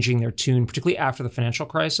changing their tune, particularly after the financial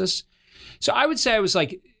crisis. So I would say I was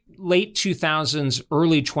like late 2000s,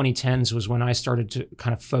 early 2010s was when I started to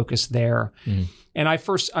kind of focus there. Mm. And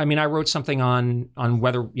I wrote something on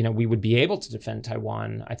whether, we would be able to defend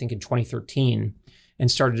Taiwan, I think in 2013,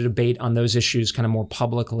 and started a debate on those issues kind of more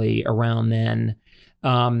publicly around then.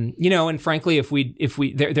 And frankly,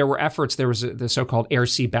 there were efforts, there was the so-called air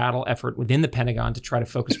sea battle effort within the Pentagon to try to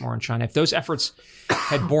focus more on China. If those efforts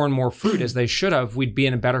had borne more fruit as they should have, we'd be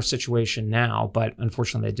in a better situation now, but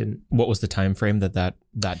unfortunately they didn't. What was the time frame that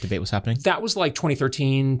debate was happening? That was like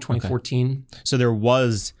 2013, 2014. Okay. So there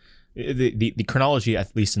was the chronology,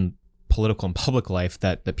 at least in political and public life,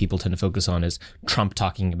 that people tend to focus on is Trump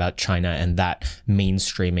talking about China and that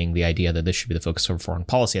mainstreaming the idea that this should be the focus of foreign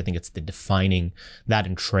policy. I think it's the defining, that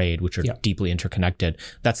and trade, which are deeply interconnected.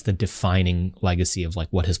 That's the defining legacy of like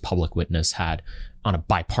what his public witness had on a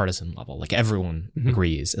bipartisan level. Like everyone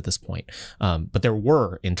agrees at this point. But there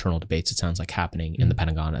were internal debates, it sounds like, happening in the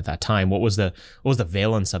Pentagon at that time. What was the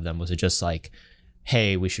valence of them? Was it just like,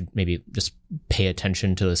 hey, we should maybe just pay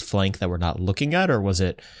attention to this flank that we're not looking at? Or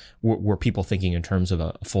were people thinking in terms of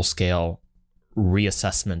a full-scale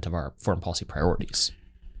reassessment of our foreign policy priorities?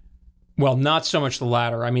 Well, not so much the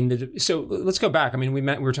latter. I mean, so let's go back. I mean, we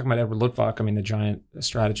were talking about Edward Luttwak, the giant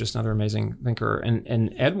strategist, another amazing thinker.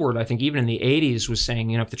 And Edward, I think even in the 80s was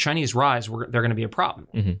saying, if the Chinese rise, they're going to be a problem.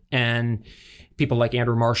 Mm-hmm. And people like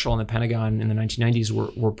Andrew Marshall in the Pentagon in the 1990s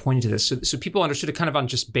were pointing to this. So people understood it kind of on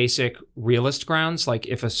just basic realist grounds. Like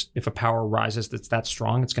if a power rises that's that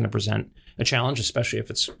strong, it's going to present a challenge, especially if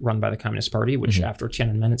it's run by the Communist Party, which after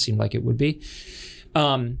Tiananmen, it seemed like it would be.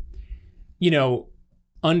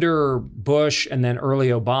 Under Bush and then early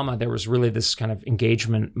Obama, there was really this kind of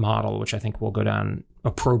engagement model, which I think will go down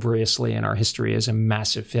opprobriously in our history as a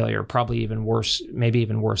massive failure, probably even worse, maybe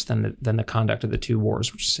even worse than the conduct of the two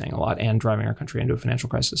wars, which is saying a lot, and driving our country into a financial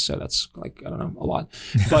crisis. So that's like, I don't know, a lot.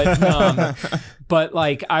 But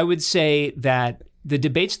like I would say that the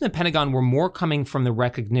debates in the Pentagon were more coming from the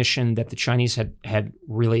recognition that the Chinese had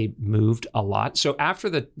really moved a lot. So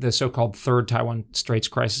after the so-called third Taiwan Straits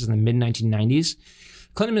crisis in the mid-1990s,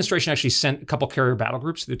 Clinton administration actually sent a couple carrier battle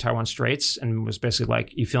groups to the Taiwan Straits and was basically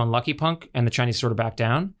like, you feeling lucky, punk? And the Chinese sort of backed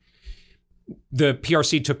down. The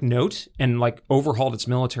PRC took note and like overhauled its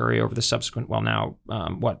military over the subsequent,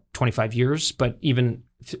 25 years, but even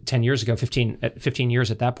 10 years ago, 15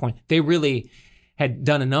 years at that point, they really had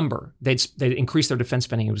done a number. They'd increased their defense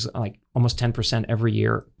spending. It was like almost 10% every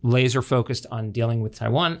year, laser focused on dealing with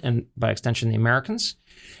Taiwan and by extension, the Americans.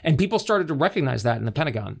 And people started to recognize that in the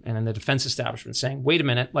Pentagon and in the defense establishment, saying, wait a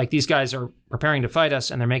minute, like these guys are preparing to fight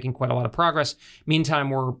us and they're making quite a lot of progress.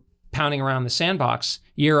 Meantime, we're pounding around the sandbox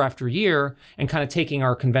year after year and kind of taking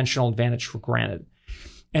our conventional advantage for granted.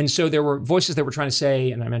 And so there were voices that were trying to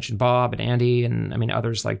say, and I mentioned Bob and Andy, and I mean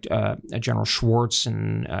others like General Schwartz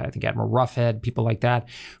and I think Admiral Roughhead, people like that,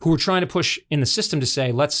 who were trying to push in the system to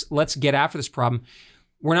say, let's get after this problem.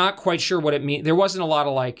 We're not quite sure what it means. There wasn't a lot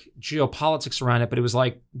of like geopolitics around it, but it was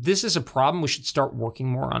like, this is a problem. We should start working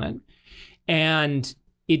more on it. And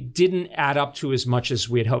it didn't add up to as much as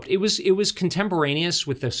we had hoped. It was contemporaneous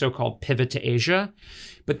with the so-called pivot to Asia,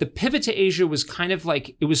 but the pivot to Asia was kind of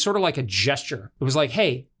like, it was sort of like a gesture. It was like,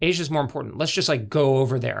 hey, Asia's more important. Let's just like go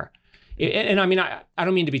over there. And I mean, I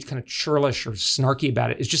don't mean to be kind of churlish or snarky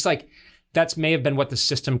about it. It's just like, that's may have been what the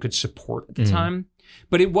system could support at the time,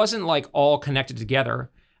 but it wasn't like all connected together.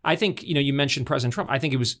 I think, you mentioned President Trump. I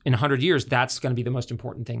think it was in 100 years, that's going to be the most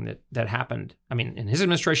important thing that happened. I mean, in his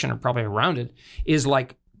administration or probably around it, is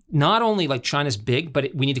like not only like China's big,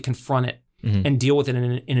 but we need to confront it and deal with it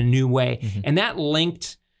in a new way. And that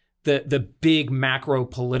linked the big macro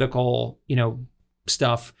political,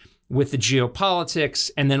 stuff with the geopolitics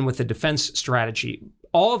and then with the defense strategy.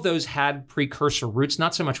 All of those had precursor roots,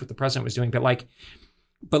 not so much what the president was doing, but like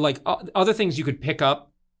other things you could pick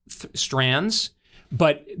up strands.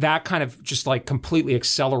 But that kind of just like completely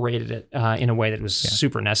accelerated it in a way that was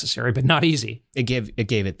super necessary, but not easy. It gave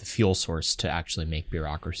it the fuel source to actually make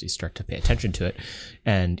bureaucracies start to pay attention to it.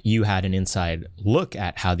 And you had an inside look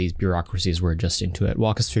at how these bureaucracies were adjusting to it.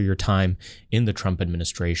 Walk us through your time in the Trump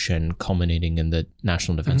administration, culminating in the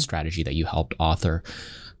national defense strategy that you helped author.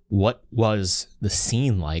 What was the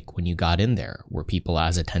scene like when you got in there? Were people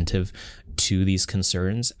as attentive to these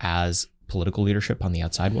concerns as political leadership on the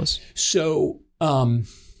outside was? So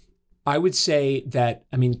I would say that,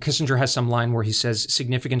 Kissinger has some line where he says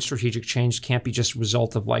significant strategic change can't be just a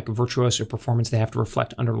result of like virtuoso performance. They have to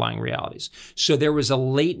reflect underlying realities. So there was a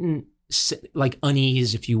latent like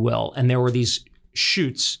unease, if you will. And there were these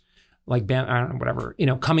shoots like, I don't know, whatever,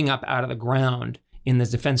 coming up out of the ground in the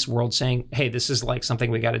defense world saying, hey, this is like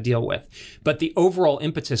something we got to deal with. But the overall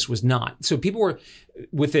impetus was not. So people were,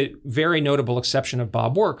 with a very notable exception of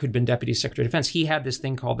Bob Work, who'd been Deputy Secretary of Defense, he had this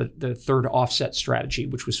thing called the third offset strategy,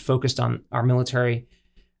 which was focused on our military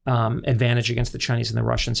advantage against the Chinese and the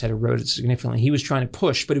Russians had eroded significantly. He was trying to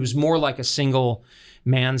push, but it was more like a single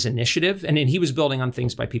man's initiative. And then he was building on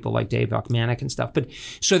things by people like Dave Ochmanek and stuff. But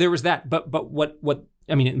so there was that. But what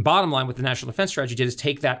in bottom line, what the National Defense Strategy did is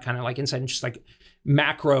take that kind of like insight and just like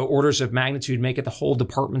macro orders of magnitude, make it the whole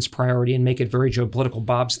department's priority and make it very geopolitical.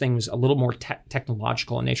 Bob's thing was a little more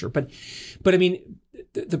technological in nature. But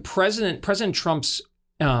the President Trump's,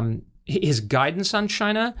 his guidance on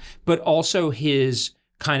China, but also his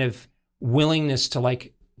kind of willingness to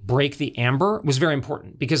like break the amber was very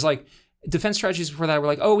important because like defense strategies before that were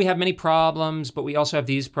like, oh, we have many problems, but we also have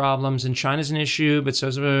these problems and China's an issue. But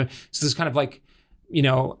so this kind of like,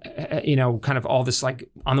 kind of all this like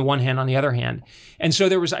on the one hand, on the other hand. And so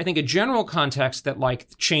there was, I think, a general context that like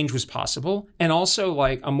change was possible. And also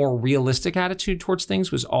like a more realistic attitude towards things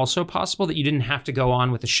was also possible, that you didn't have to go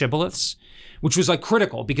on with the shibboleths, which was like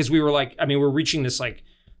critical because we were like, we're reaching this like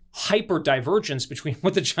hyper divergence between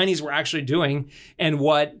what the Chinese were actually doing and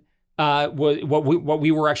what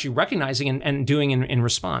we were actually recognizing and doing in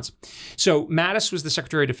response. So Mattis was the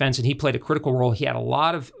Secretary of Defense, and he played a critical role. He had a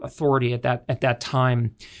lot of authority at that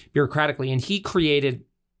time, bureaucratically, and he created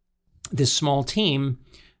this small team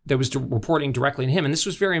that was reporting directly to him. And this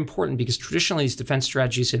was very important because traditionally these defense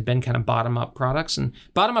strategies had been kind of bottom-up products. And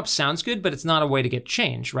bottom-up sounds good, but it's not a way to get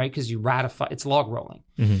change, right? Because you ratify, it's log rolling.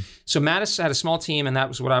 So Mattis had a small team, and that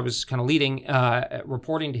was what I was kind of leading,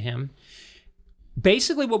 reporting to him.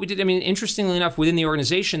 Basically what we did, interestingly enough, within the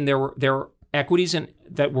organization, there were equities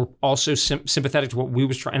that were also sympathetic to what we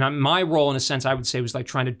was trying. And my role, in a sense, I would say, was like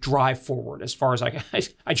trying to drive forward as far as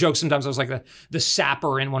I joke sometimes I was like the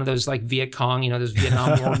sapper in one of those like Viet Cong, those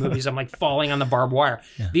Vietnam War movies. I'm like falling on the barbed wire.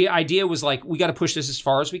 Yeah. The idea was like, we got to push this as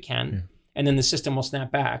far as we can, and then the system will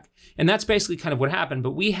snap back. And that's basically kind of what happened.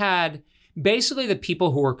 But we had basically the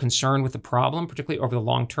people who were concerned with the problem, particularly over the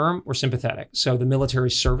long term, were sympathetic. So the military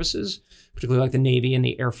services, particularly like the Navy and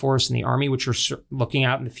the Air Force and the Army, which are looking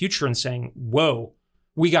out in the future and saying, whoa,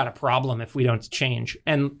 we got a problem if we don't change.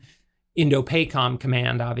 And Indo-PACOM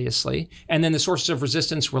Command, obviously. And then the sources of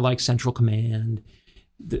resistance were like Central Command,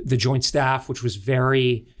 the Joint Staff, which was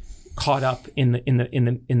very caught up in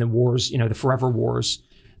the wars, the forever wars.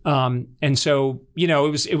 And so,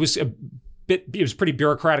 it was pretty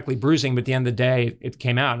bureaucratically bruising, but at the end of the day, it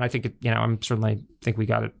came out. And I think, I'm certainly think we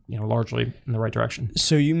got it, largely in the right direction.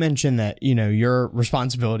 So you mentioned that, your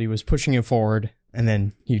responsibility was pushing it forward, and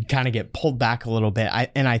then you'd kind of get pulled back a little bit.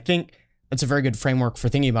 I think that's a very good framework for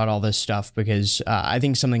thinking about all this stuff, because I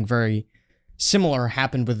think something very similar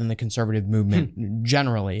happened within the conservative movement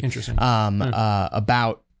generally. Interesting.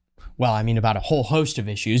 About a whole host of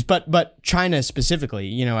issues, but China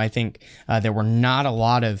specifically, I think there were not a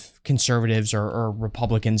lot of conservatives or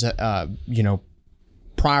Republicans,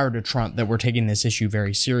 prior to Trump that were taking this issue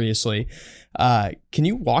very seriously. Can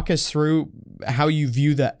you walk us through how you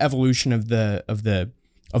view the evolution of the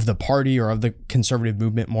the party or of the conservative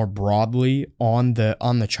movement more broadly on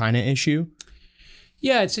the China issue?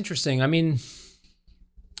 Yeah, it's interesting. I mean,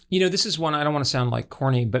 this is one, I don't want to sound like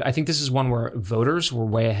corny, but I think this is one where voters were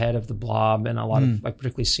way ahead of the blob and a lot of like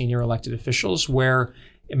particularly senior elected officials where,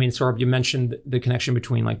 I mean, Saurabh, you mentioned the connection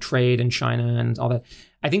between like trade and China and all that.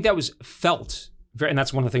 I think that was felt and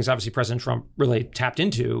that's one of the things obviously President Trump really tapped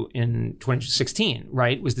into in 2016,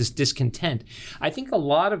 right? Was this discontent. I think a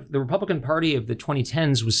lot of the Republican Party of the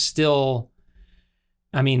 2010s was still,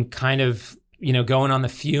 I mean, kind of, going on the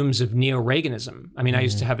fumes of neo-Reaganism. I mean, I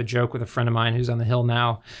used to have a joke with a friend of mine who's on the Hill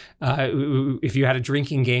now. If you had a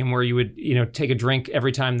drinking game where you would, take a drink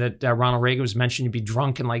every time that Ronald Reagan was mentioned, you'd be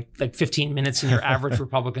drunk in like 15 minutes in your average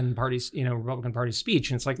Republican Party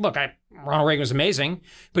speech. And it's like, look, Ronald Reagan was amazing,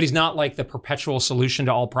 but he's not like the perpetual solution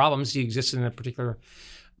to all problems. He existed in a particular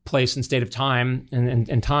place and state of time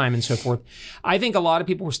and time and so forth. I think a lot of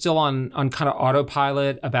people were still on kind of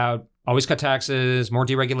autopilot about always cut taxes, more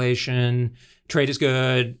deregulation, trade is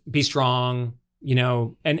good, be strong,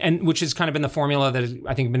 and which has kind of been the formula that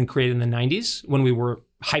I think been created in the 90s when we were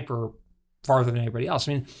hyper farther than anybody else.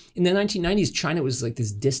 I mean, in the 1990s, China was like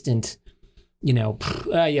this distant,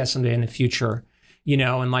 someday in the future,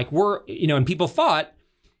 and like and people thought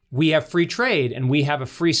we have free trade and we have a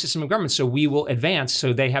free system of government, so we will advance.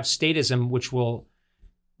 So they have statism, which will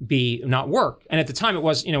be not work. And at the time it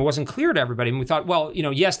was, wasn't clear to everybody. And we thought, well,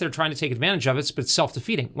 yes, they're trying to take advantage of it, but it's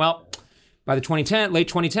self-defeating. Well, by the late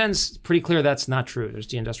 2010s, it's pretty clear that's not true. There's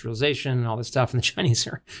deindustrialization and all this stuff. And the Chinese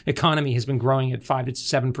economy has been growing at 5 to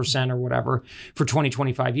 7% or whatever for 20,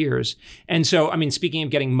 25 years. And so, I mean, speaking of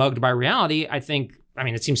getting mugged by reality,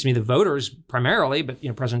 it seems to me the voters primarily, but,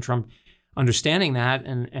 President Trump understanding that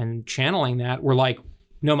and channeling that were like,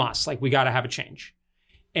 no mas, like we got to have a change.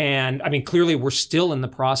 And I mean, clearly we're still in the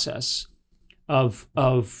process of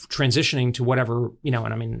transitioning to whatever, and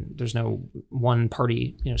I mean, there's no one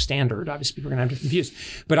party, standard. Obviously people are gonna have different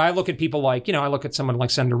views. But I look at people like, I look at someone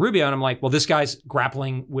like Senator Rubio and I'm like, well, this guy's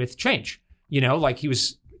grappling with change, like he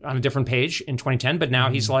was on a different page in 2010, but now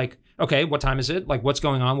he's like, okay, what time is it? Like, what's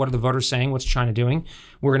going on? What are the voters saying? What's China doing?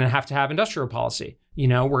 We're going to have industrial policy.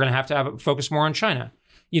 We're going to have a focus more on China,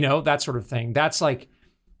 that sort of thing. That's like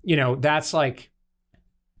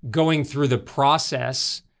going through the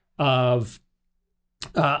process of,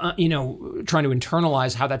 trying to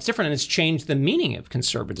internalize how that's different. And it's changed the meaning of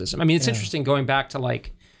conservatism. I mean, it's interesting going back to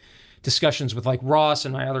like discussions with like Ross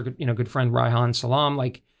and my other, good friend, Raihan Salam.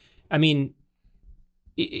 Like, I mean,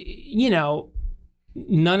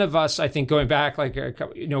 none of us, I think, going back, like,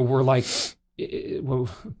 we're like,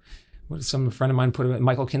 what some friend of mine put it,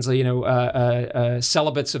 Michael Kinsley,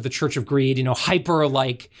 celibates of the Church of Greed, hyper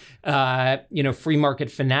like, free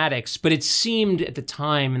market fanatics. But it seemed at the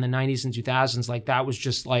time in the 90s and 2000s, like that was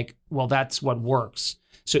just like, well, that's what works.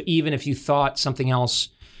 So even if you thought something else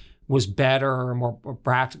was better or more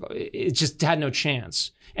practical, it just had no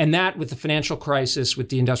chance. And that with the financial crisis, with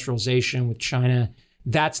deindustrialization, with China,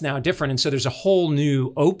 that's now different. And so there's a whole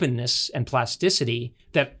new openness and plasticity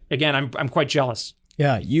that, again, I'm quite jealous.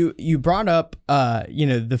 Yeah, you brought up,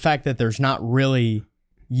 the fact that there's not really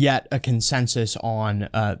yet a consensus on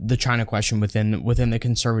the China question within the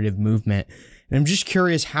conservative movement. And I'm just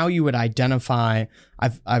curious how you would identify,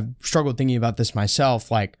 I've struggled thinking about this myself,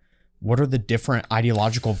 like what are the different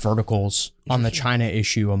ideological verticals on the China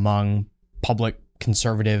issue among public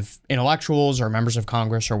conservative intellectuals or members of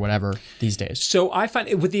Congress or whatever these days? So I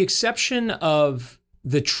find, with the exception of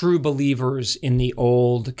the true believers in the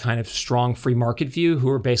old kind of strong free market view, who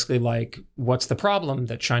are basically like, what's the problem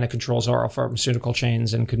that China controls our pharmaceutical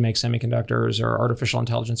chains and could make semiconductors or artificial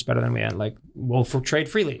intelligence better than we had, like, we'll trade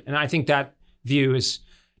freely. And I think that view is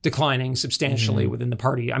declining substantially within the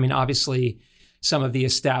party. I mean, obviously, some of the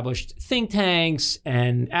established think tanks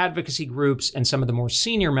and advocacy groups and some of the more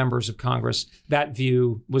senior members of Congress, that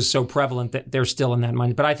view was so prevalent that they're still in that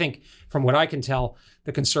mind. But I think, from what I can tell,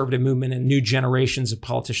 the conservative movement and new generations of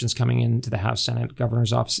politicians coming into the House, Senate,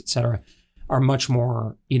 governor's office, et cetera, are much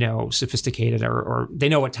more, sophisticated or they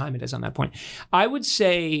know what time it is on that point. I would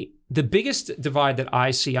say the biggest divide that I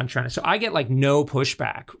see on China, so I get like no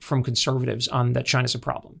pushback from conservatives on that China's a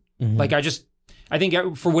problem. Like I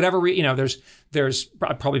think for whatever reason, there's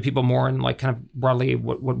probably people more in like kind of broadly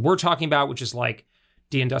what we're talking about, which is like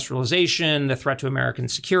deindustrialization, the threat to American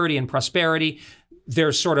security and prosperity.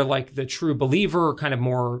 There's sort of like the true believer, kind of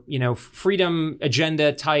more, freedom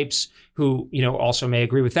agenda types who, also may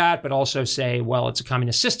agree with that, but also say, well, it's a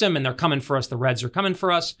communist system and they're coming for us. The Reds are coming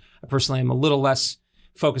for us. I personally am a little less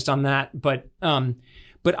focused on that. But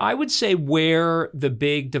I would say where the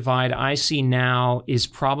big divide I see now is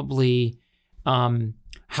probably how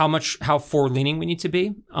how forward-leaning we need to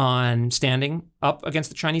be on standing up against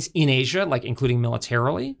the Chinese in Asia, like including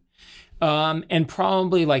militarily, and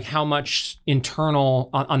probably like how much internal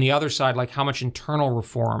on the other side, like how much internal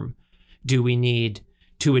reform do we need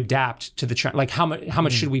to adapt to the China? Like how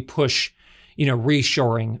much should we push,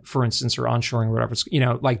 reshoring, for instance, or onshoring, or whatever.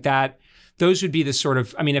 Like that. Those would be the sort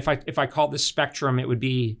of. I mean, if I called this spectrum, it would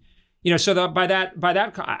be. So by that,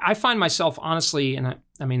 I find myself honestly, and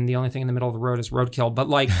I mean, the only thing in the middle of the road is roadkill, but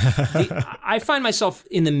like, I find myself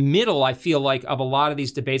in the middle, I feel like, of a lot of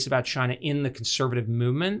these debates about China in the conservative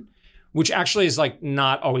movement, which actually is like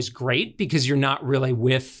not always great because you're not really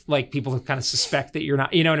with like people who kind of suspect that you're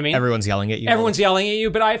not, you know what I mean? Everyone's yelling at you. Everyone's yelling at you,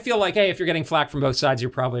 but I feel like, hey, if you're getting flack from both sides, you're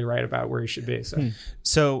probably right about where you should be.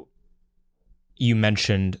 So you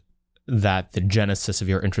mentioned that the genesis of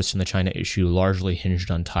your interest in the China issue largely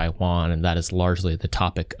hinged on Taiwan, and that is largely the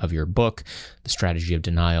topic of your book, The Strategy of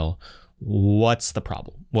Denial. What's the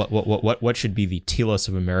problem? What should be the telos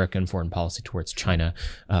of American foreign policy towards China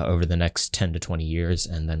over the next 10 to 20 years,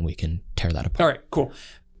 and then we can tear that apart. All right, cool.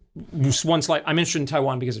 Just one slide. I'm interested in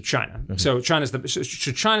Taiwan because of China. Mm-hmm. So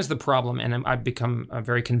China's the problem, and I've become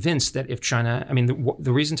very convinced that if China, I mean,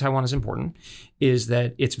 the reason Taiwan is important is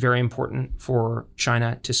that it's very important for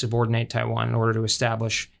China to subordinate Taiwan in order to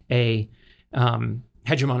establish a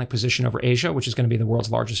hegemonic position over Asia, which is going to be the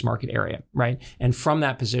world's largest market area, right? And from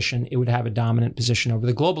that position, it would have a dominant position over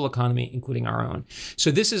the global economy, including our own.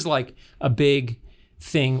 So this is like a big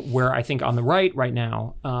thing where I think on the right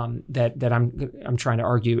now that I'm trying to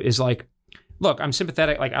argue is like, look, I'm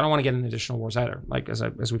sympathetic. Like, I don't want to get into additional wars either. Like, as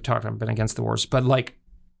we've talked, I've been against the wars, but like,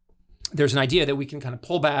 there's an idea that we can kind of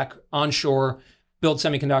pull back onshore, build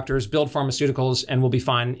semiconductors, build pharmaceuticals, and we'll be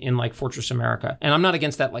fine in like Fortress America. And I'm not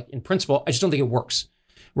against that, like in principle. I just don't think it works,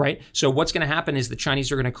 right? So what's going to happen is the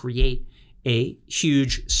Chinese are going to create a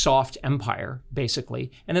huge soft empire,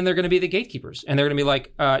 basically, and then they're going to be the gatekeepers, and they're going to be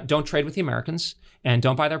like, don't trade with the Americans and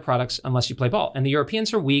don't buy their products unless you play ball. And the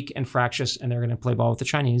Europeans are weak and fractious, and they're going to play ball with the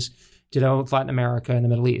Chinese, ditto with Latin America and the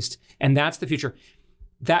Middle East, and that's the future.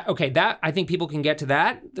 That I think people can get to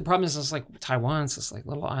that. The problem is it's like Taiwan, it's this like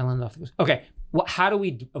little island off the coast. Okay, well, how do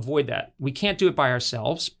we avoid that? We can't do it by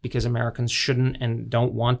ourselves because Americans shouldn't and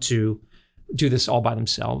don't want to do this all by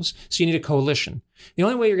themselves. So you need a coalition. The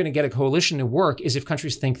only way you're going to get a coalition to work is if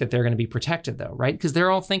countries think that they're going to be protected, though, right? Because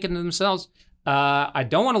they're all thinking to themselves, I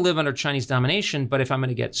don't want to live under Chinese domination, but if I'm going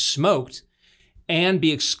to get smoked and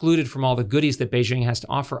be excluded from all the goodies that Beijing has to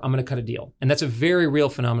offer, I'm going to cut a deal. And that's a very real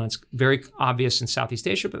phenomenon. It's very obvious in Southeast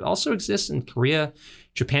Asia, but it also exists in Korea,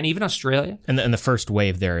 Japan, even Australia. And the first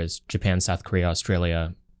wave there is Japan, South Korea,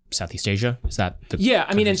 Australia, Southeast Asia. Is that the Yeah,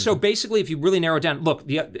 I mean, and so basically, if you really narrow it down, look,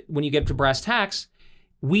 when you get to brass tacks,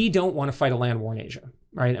 we don't want to fight a land war in Asia,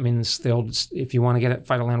 right? I mean, it's the old, if you want to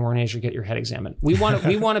fight a land war in Asia, get your head examined. We want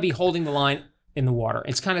to be holding the line in the water.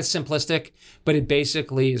 It's kind of simplistic, but it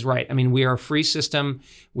basically is right. I mean, we are a free system.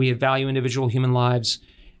 We value individual human lives.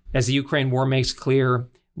 As the Ukraine war makes clear,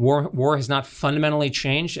 war has not fundamentally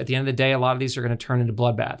changed. At the end of the day, a lot of these are going to turn into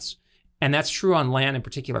bloodbaths. And that's true on land in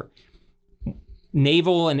particular.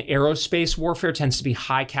 Naval and aerospace warfare tends to be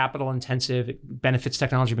high capital intensive. It benefits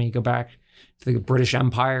technology. I mean, you go back to the British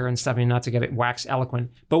Empire and stuff. I mean, not to get it wax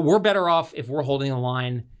eloquent, but we're better off if we're holding a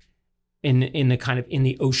line in the kind of in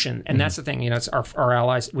the ocean. And that's the thing, it's our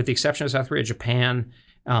allies, with the exception of South Korea, Japan,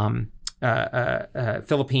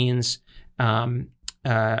 Philippines,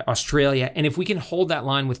 Australia. And if we can hold that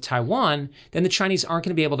line with Taiwan, then the Chinese aren't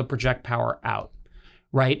going to be able to project power out.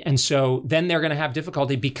 Right. And so then they're going to have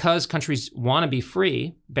difficulty because countries want to be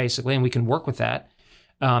free, basically, and we can work with that.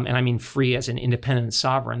 And I mean free as an independent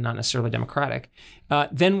sovereign, not necessarily democratic.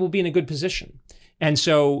 Then we'll be in a good position. And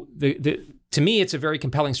so to me, it's a very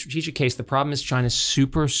compelling strategic case. The problem is China's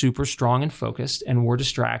super, super strong and focused, and we're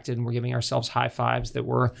distracted, and we're giving ourselves high fives that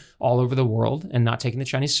we're all over the world and not taking the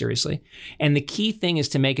Chinese seriously. And the key thing is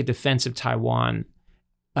to make a defense of Taiwan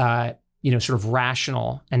sort of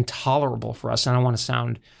rational and tolerable for us. And I don't want to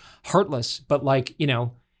sound heartless, but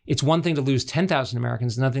it's one thing to lose 10,000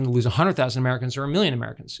 Americans, another thing to lose 100,000 Americans or 1 million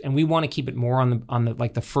Americans. And we want to keep it more on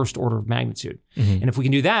the first order of magnitude. Mm-hmm. And if we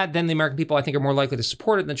can do that, then the American people, I think, are more likely to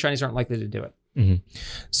support it, and the Chinese aren't likely to do it. Mm-hmm.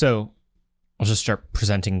 So I'll just start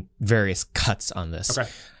presenting various cuts on this.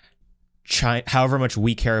 Okay. However much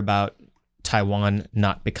we care about Taiwan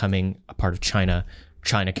not becoming a part of China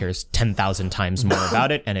cares 10,000 times more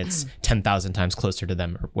about it, and it's 10,000 times closer to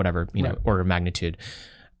them, or whatever, order of magnitude.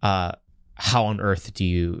 How on earth do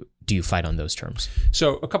you fight on those terms?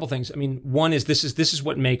 So a couple things. I mean, one is this is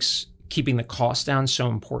what makes keeping the cost down so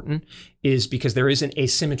important is because there is an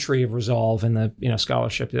asymmetry of resolve in the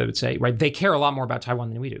scholarship that would say, right, they care a lot more about Taiwan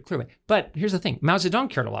than we do, clearly. But here's the thing, Mao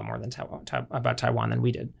Zedong cared a lot more than about Taiwan than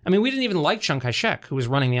we did. I mean, we didn't even like Chiang Kai-shek, who was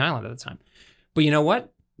running the island at the time. But you know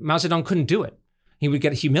what? Mao Zedong couldn't do it. He would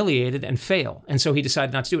get humiliated and fail. And so he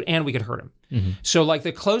decided not to do it, and we could hurt him. Mm-hmm. So like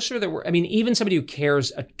the closer that we're, I mean, even somebody who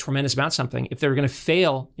cares a tremendous about something, if they're going to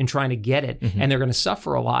fail in trying to get it and they're going to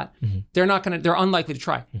suffer a lot, they're unlikely to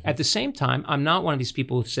try. At the same time, I'm not one of these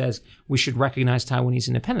people who says we should recognize Taiwanese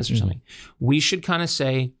independence or something. We should kind of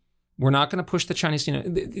say, we're not going to push the Chinese,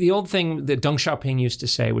 the old thing that Deng Xiaoping used to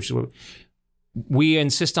say, which is we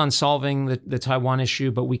insist on solving the Taiwan issue,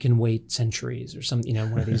 but we can wait centuries or some,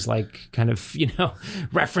 one of these like kind of,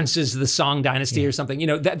 references to the Song Dynasty or something.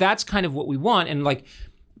 That's kind of what we want. And like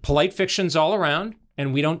polite fiction's all around,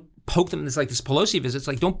 and we don't poke them. It's like this Pelosi visit. It's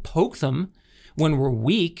like, don't poke them when we're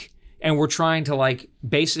weak and we're trying to like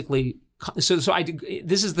basically. So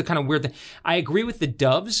this is the kind of weird thing. I agree with the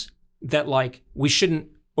doves that like we shouldn't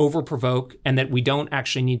over provoke and that we don't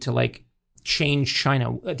actually need to like change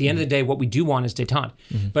China. At the end of the day, what we do want is détente.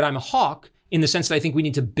 But I'm a hawk in the sense that I think we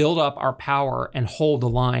need to build up our power and hold the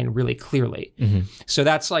line really clearly. So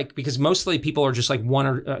that's like, because mostly people are just like one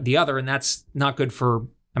or the other, and that's not good for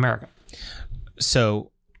America. So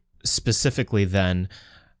specifically then,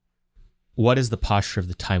 what is the posture of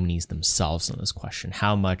the Taiwanese themselves on this question?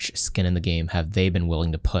 How much skin in the game have they been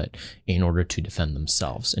willing to put in order to defend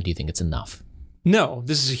themselves? And do you think it's enough? No,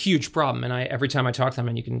 this is a huge problem, and every time I talk to them,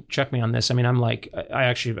 and you can check me on this. I mean, I'm like,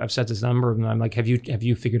 I've said this number of them. I'm like, have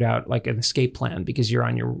you figured out like an escape plan because you're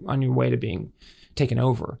on your way to being taken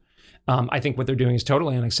over? I think what they're doing is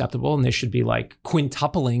totally unacceptable, and they should be like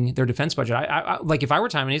quintupling their defense budget. I like if I were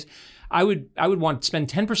Taiwanese, I would want to spend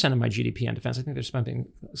 10% of my GDP on defense. I think they're spending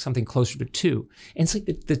something closer to 2%. And it's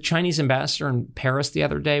like the Chinese ambassador in Paris the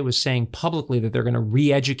other day was saying publicly that they're going to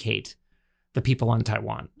re-educate the people on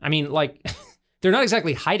Taiwan. I mean, like. They're not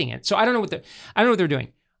exactly hiding it. So I don't know what they're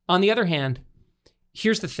doing. On the other hand,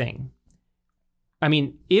 here's the thing. I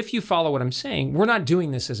mean, if you follow what I'm saying, we're not doing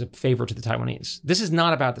this as a favor to the Taiwanese. This is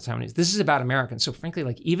not about the Taiwanese. This is about Americans. So frankly,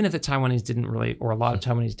 like even if the Taiwanese didn't really, or a lot of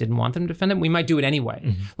Taiwanese didn't want them to defend them, we might do it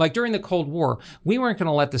anyway. Like during the Cold War, we weren't going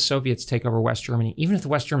to let the Soviets take over West Germany, even if the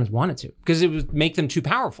West Germans wanted to, because it would make them too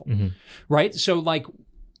powerful, right? So like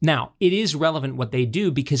now, it is relevant what they do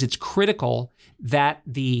because it's critical that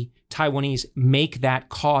the Taiwanese make that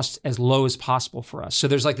cost as low as possible for us. So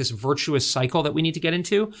there's like this virtuous cycle that we need to get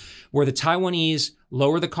into where the Taiwanese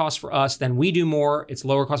lower the cost for us, then we do more, it's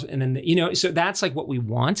lower cost. And then, so that's like what we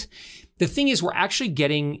want. The thing is, we're actually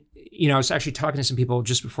getting, I was actually talking to some people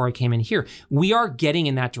just before I came in here. We are getting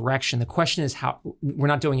in that direction. The question is how we're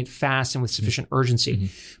not doing it fast and with sufficient urgency.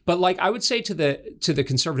 But like I would say to the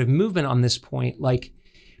conservative movement on this point, I'm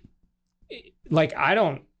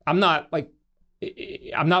not like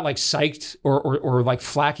psyched or like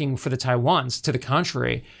flacking for the Taiwans. To the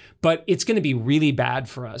contrary, but it's going to be really bad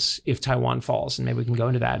for us if Taiwan falls, and maybe we can go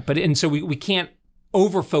into that. And so we can't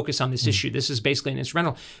over focus on this issue. This is basically an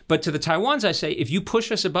instrumental. But to the Taiwans, I say, if you push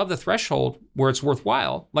us above the threshold where it's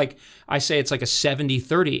worthwhile, like I say, it's like a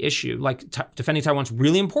 70-30 issue. Like defending Taiwan's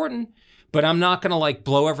really important, but I'm not going to like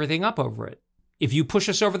blow everything up over it. If you push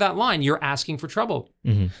us over that line, you're asking for trouble.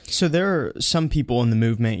 So there are some people in the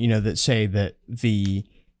movement, that say that the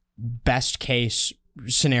best case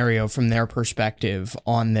scenario from their perspective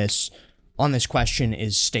on this question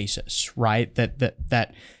is stasis, right?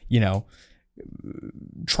 That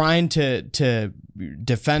trying to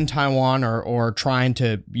defend Taiwan or trying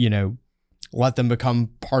to let them become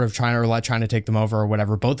part of China or let China take them over or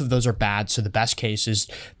whatever. Both of those are bad. So the best case is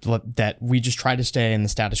that we just try to stay in the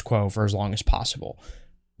status quo for as long as possible.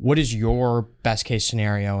 What is your best case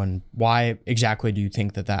scenario, and why exactly do you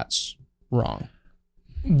think that that's wrong?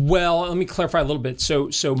 Well, let me clarify a little bit.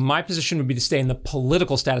 So my position would be to stay in the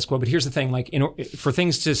political status quo. But here's the thing: like, for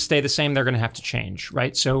things to stay the same, they're going to have to change,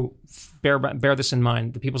 right? So bear this in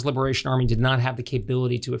mind. The People's Liberation Army did not have the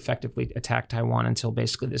capability to effectively attack Taiwan until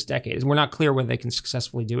basically this decade. We're not clear whether they can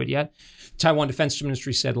successfully do it yet. Taiwan Defense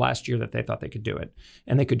Ministry said last year that they thought they could do it,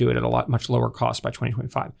 and they could do it at much lower cost by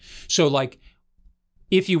 2025. So like,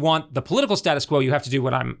 if you want the political status quo, you have to do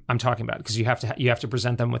what I'm talking about, because you have to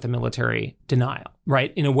present them with a military denial,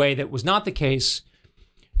 right? In a way that was not the case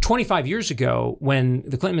 25 years ago when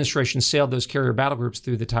the Clinton administration sailed those carrier battle groups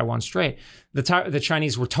through the Taiwan Strait. The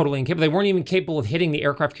Chinese were totally incapable. They weren't even capable of hitting the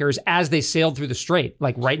aircraft carriers as they sailed through the strait,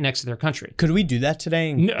 like right next to their country. Could we do that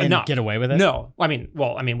today and get away with it? No. I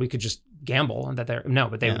mean, we could just gamble and that they're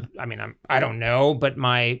but they would. I mean, I don't know, but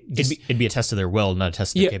it'd be a test of their will, not a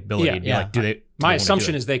test of their capability. Like, do they? My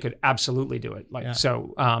assumption is they could absolutely do it. Like, Yeah.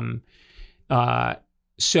 so I'm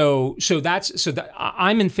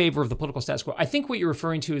in favor of the political status quo. I think what you're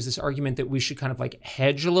referring to is this argument that we should kind of like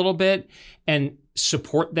hedge a little bit and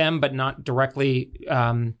support them, but not directly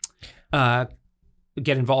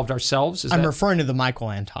get involved ourselves. I'm referring to the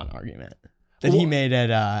Michael Anton argument that he made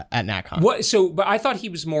at NatCon. What? So, but I thought he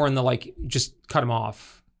was more in the like just cut him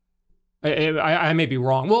off. I may be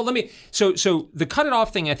wrong. Well, so the cut it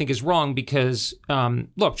off thing I think is wrong because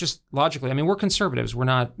look, just logically, I mean, we're conservatives, we're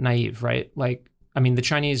not naive, right? Like, I mean, the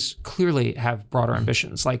Chinese clearly have broader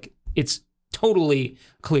ambitions. Like, it's totally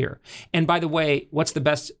clear. And by the way, what's the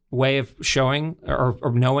best way of showing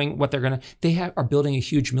or knowing what they're are building a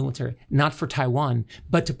huge military, not for Taiwan,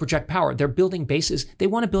 but to project power. They're building bases. They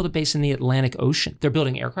want to build a base in the Atlantic Ocean. They're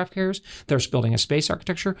building aircraft carriers. They're building a space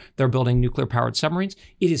architecture. They're building nuclear powered submarines.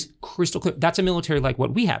 It is crystal clear. That's a military like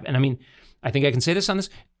what we have. And I mean, I think I can say this on this.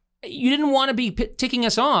 You didn't want to be ticking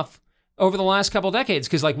us off over the last couple of decades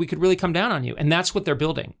because like we could really come down on you, and that's what they're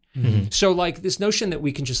building. Mm-hmm. So like this notion that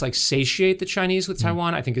we can just like satiate the Chinese with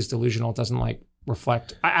Taiwan, I think is delusional. It doesn't like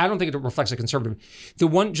reflect. I don't think it reflects a conservative. The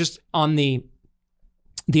one just on the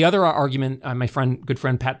other argument, my good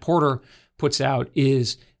friend Pat Porter puts out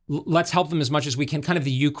is let's help them as much as we can. Kind of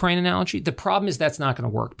the Ukraine analogy. The problem is that's not going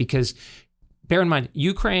to work because. Bear in mind,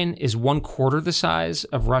 Ukraine is 1/4 the size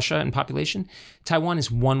of Russia in population. Taiwan is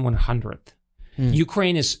 1/100th.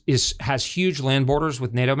 Ukraine has huge land borders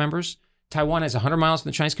with NATO members. Taiwan has 100 miles from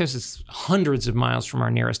the Chinese coast. It's hundreds of miles from our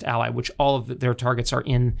nearest ally, which all of their targets are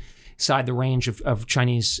inside the range of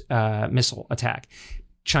Chinese missile attack.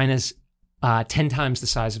 China's 10 times the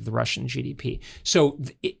size of the Russian GDP. So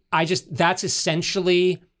that's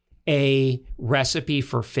essentially a recipe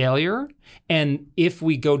for failure. And if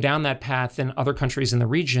we go down that path, then other countries in the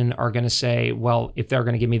region are going to say, well, if they're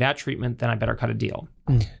going to give me that treatment, then I better cut a deal.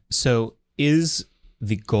 So is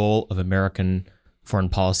the goal of American foreign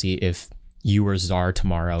policy, if you were czar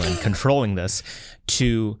tomorrow and controlling this,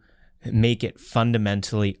 to make it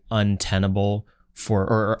fundamentally untenable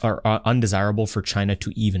or undesirable for China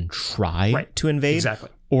to even try to invade? Exactly.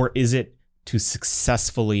 Or is it to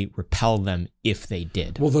successfully repel them if they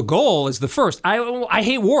did? Well, the goal is the first. I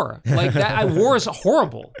hate war. Like that, war is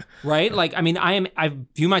horrible, right? Like, I mean, I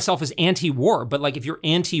view myself as anti-war, but like if you're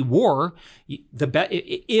anti-war,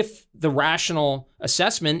 if the rational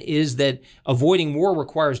assessment is that avoiding war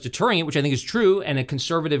requires deterring it, which I think is true, and a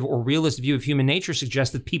conservative or realist view of human nature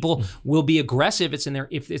suggests that people will be aggressive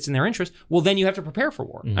if it's in their interest, well, then you have to prepare for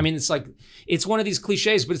war. I mean, it's one of these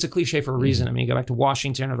cliches, but it's a cliche for a reason. I mean, you go back to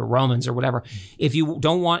Washington or the Romans or whatever. If you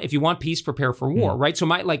want peace, prepare for war, right?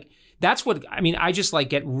 So that's what, I mean, I just like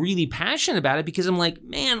get really passionate about it because I'm like,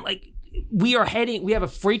 man, like we have a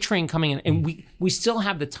freight train coming in and we still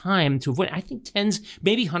have the time to avoid it. I think tens,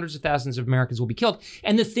 maybe hundreds of thousands of Americans will be killed.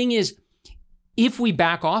 And the thing is, if we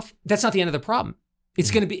back off, that's not the end of the problem.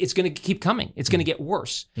 It's going to keep coming. It's going to get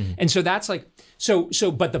worse. And so that's like,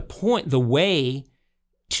 but the way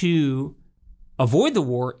to avoid the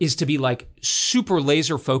war is to be like super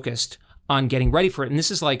laser focused on getting ready for it. And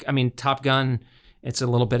this is like, I mean, Top Gun, it's a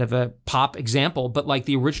little bit of a pop example, but like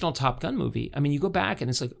the original Top Gun movie, I mean, you go back and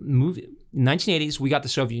it's like movie 1980s, we got the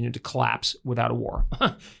Soviet Union to collapse without a war.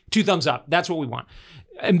 2 thumbs up. That's what we want.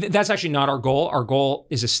 And that's actually not our goal. Our goal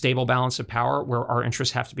is a stable balance of power where our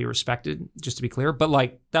interests have to be respected, just to be clear. But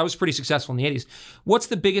like that was pretty successful in the 80s. What's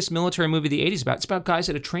the biggest military movie of the 80s about? It's about guys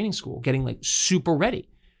at a training school getting like super ready.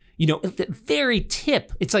 You know, at the very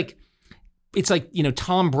tip, it's like, you know,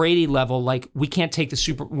 Tom Brady level, like we can't take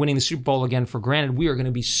winning the Super Bowl again for granted. We are going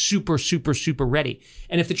to be super, super, super ready.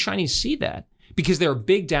 And if the Chinese see that, because there are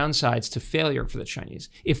big downsides to failure for the Chinese,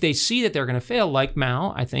 if they see that they're going to fail, like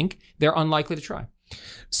Mao, I think, they're unlikely to try.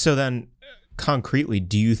 So then, concretely,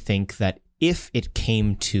 do you think that if it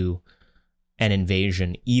came to an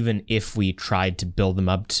invasion, even if we tried to build them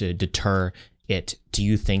up to deter it, do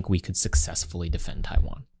you think we could successfully defend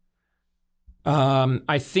Taiwan?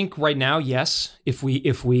 I think right now, yes. If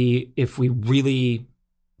we really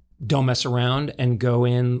don't mess around and go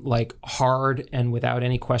in like hard and without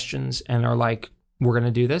any questions and are like, we're going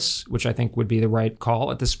to do this, which I think would be the right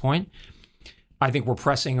call at this point. I think we're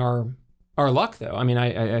pressing our luck, though. I mean,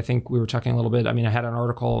 I think we were talking a little bit. I mean, I had an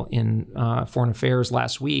article in Foreign Affairs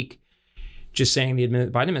last week just saying the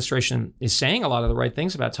Biden administration is saying a lot of the right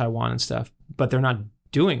things about Taiwan and stuff, but they're not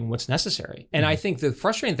doing what's necessary. And I think the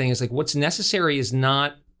frustrating thing is like what's necessary is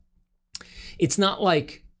not, it's not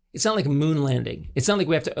like a moon landing. It's not like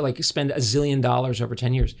we have to like spend $1 zillion over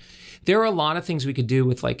 10 years. There are a lot of things we could do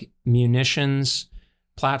with like munitions,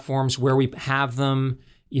 platforms where we have them,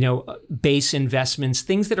 you know, base investments,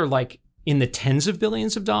 things that are like in the tens of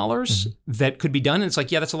billions of dollars that could be done. And it's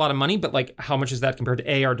like, yeah, that's a lot of money, but like, how much is that compared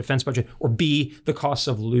to A, our defense budget, or B, the costs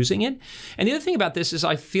of losing it? And the other thing about this is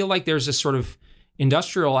I feel like there's this sort of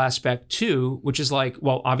industrial aspect too, which is like,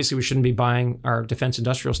 well, obviously we shouldn't be buying our defense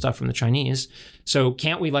industrial stuff from the Chinese. So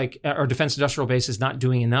can't we, like, our defense industrial base is not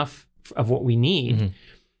doing enough of what we need.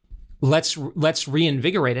 Let's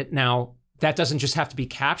reinvigorate it. Now, that doesn't just have to be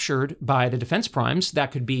captured by the defense primes.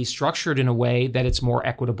 That could be structured in a way that it's more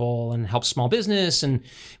equitable and helps small business and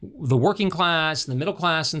the working class and the middle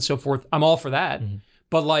class and so forth. I'm all for that.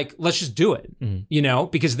 But like, let's just do it, you know,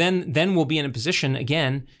 because then we'll be in a position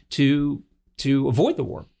again to avoid the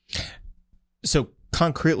war. So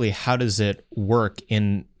concretely, how does it work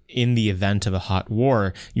in the event of a hot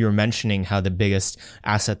war? You were mentioning how the biggest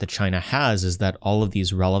asset that China has is that all of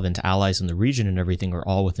these relevant allies in the region and everything are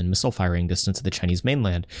all within missile firing distance of the Chinese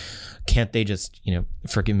mainland. Can't they just, you know,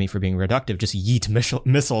 forgive me for being reductive, just yeet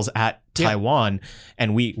missiles at Taiwan,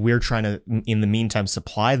 and we're trying to, in the meantime,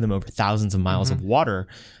 supply them over thousands of miles of water?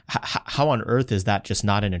 How on earth is that just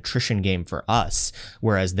not an attrition game for us,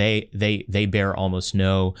 whereas they bear almost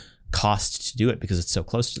no cost to do it because it's so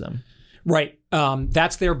close to them? Right.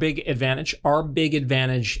 That's their big advantage. Our big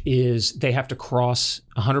advantage is they have to cross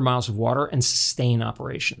 100 miles of water and sustain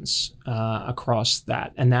operations across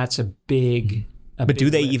that. And that's a big... But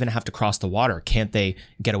do they even have to cross the water? Can't they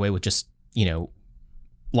get away with just, you know,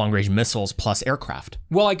 long-range missiles plus aircraft?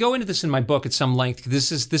 Well, I go into this in my book at some length.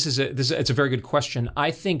 It's a very good question.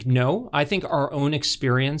 I think no. I think our own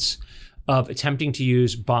experience of attempting to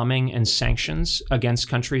use bombing and sanctions against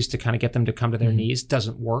countries to kind of get them to come to their knees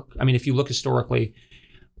doesn't work. I mean, if you look historically,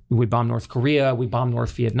 we bombed North Korea, we bombed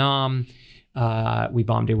North Vietnam, we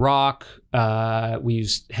bombed Iraq, we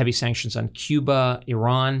used heavy sanctions on Cuba,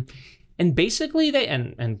 Iran, and basically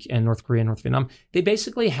and North Korea and North Vietnam, they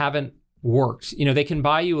basically haven't worked. You know, they can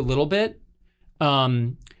buy you a little bit,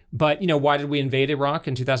 but you know, why did we invade Iraq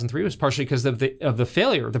in 2003? It was partially because of the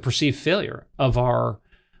failure, the perceived failure of our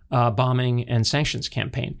bombing and sanctions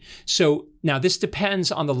campaign. So now this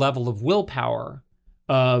depends on the level of willpower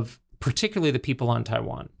of particularly the people on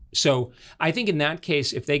Taiwan. So I think in that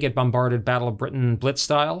case, if they get bombarded Battle of Britain Blitz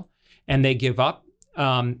style and they give up,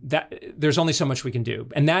 that there's only so much we can do.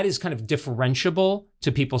 And that is kind of differentiable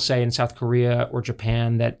to people, say, in South Korea or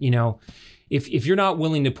Japan, that, you know, if you're not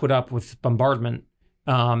willing to put up with bombardment,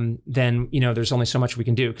 then, you know, there's only so much we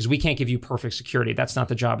can do because we can't give you perfect security. That's not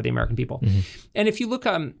the job of the American people. And if you look,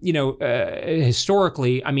 you know,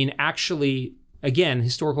 historically, I mean, actually, again,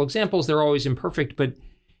 historical examples, they're always imperfect. But,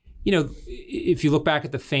 you know, if you look back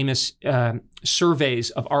at the famous surveys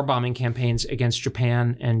of our bombing campaigns against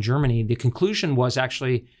Japan and Germany, the conclusion was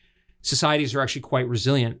actually societies are actually quite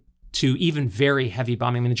resilient to even very heavy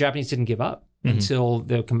bombing. I mean, the Japanese didn't give up until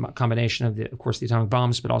the combination of of course, the atomic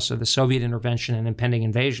bombs, but also the Soviet intervention and impending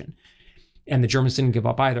invasion. And the Germans didn't give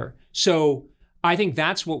up either. So I think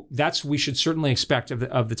that's we should certainly expect of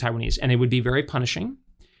the Taiwanese, and it would be very punishing.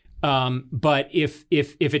 But if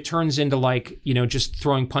it turns into, like, you know, just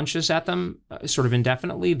throwing punches at them sort of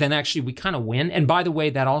indefinitely, then actually we kind of win. And by the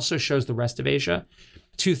way, that also shows the rest of Asia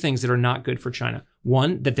two things that are not good for China.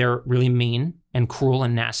 One, that they're really mean and cruel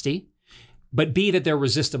and nasty. But B, that they're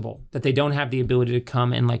resistible, that they don't have the ability to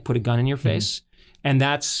come and, like, put a gun in your face. And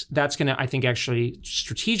that's going to, I think, actually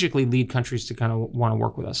strategically lead countries to kind of want to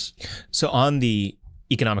work with us. So on the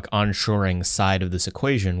economic onshoring side of this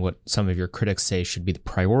equation, what some of your critics say should be the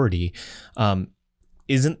priority,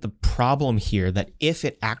 isn't the problem here that if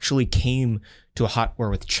it actually came to a hot war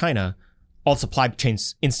with China, all supply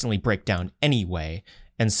chains instantly break down anyway?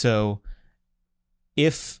 And so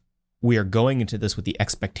if we are going into this with the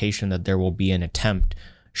expectation that there will be an attempt,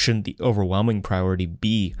 shouldn't the overwhelming priority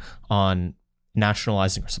be on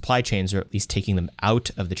nationalizing our supply chains, or at least taking them out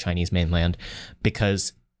of the Chinese mainland?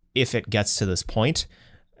 Because if it gets to this point,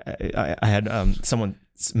 I had someone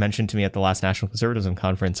mentioned to me at the last National Conservatism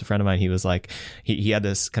Conference, a friend of mine, he was like, he had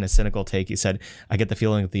this kind of cynical take. He said, I get the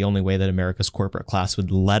feeling that the only way that America's corporate class would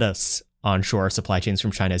let us onshore our supply chains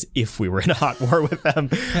from China is if we were in a hot war with them.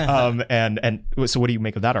 And so what do you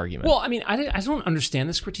make of that argument? Well, I mean, I don't understand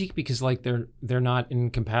this critique because, like, they're not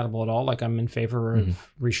incompatible at all. Like, I'm in favor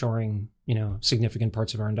of reshoring, you know, significant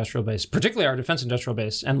parts of our industrial base, particularly our defense industrial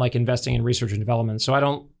base, and, like, investing in research and development. So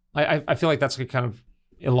I feel like that's, like, kind of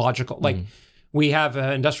illogical. Like, we have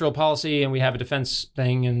an industrial policy and we have a defense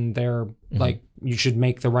thing, and they're like, you should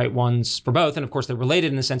make the right ones for both. And of course, they're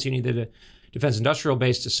related in the sense you need the defense industrial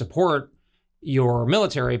base to support your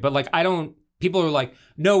military. But, like, people are like,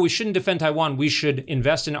 no, we shouldn't defend Taiwan. We should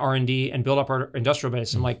invest in R&D and build up our industrial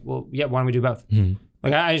base. I'm like, well, yeah, why don't we do both?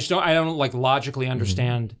 Like, I don't like logically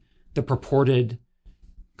understand the purported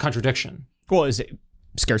contradiction. Well, is it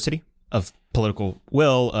scarcity of political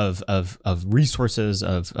will, of resources,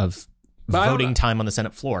 of voting time on the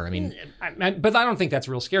Senate floor? I mean, but I don't think that's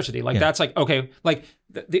real scarcity. Like that's like, okay, like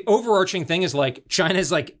the overarching thing is like China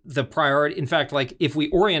is like the priority. In fact, like if we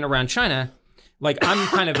orient around China, like I'm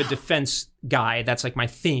kind of a defense guy. That's like my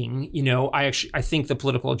thing. You know, I think the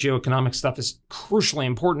political geoeconomic stuff is crucially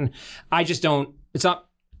important. I just don't, it's not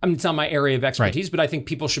my area of expertise, but I think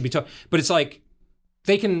people should be taught. But it's like,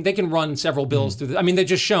 they can run several bills through I mean, they've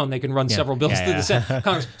just shown they can run several bills through the Senate,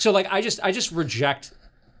 Congress. So like, I just reject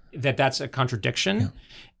that's a contradiction. Yeah.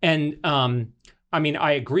 And I mean,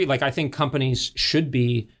 I agree. Like, I think companies should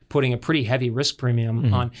be putting a pretty heavy risk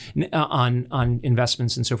premium on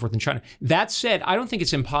investments and so forth in China. That said, I don't think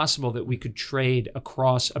it's impossible that we could trade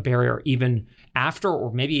across a barrier even after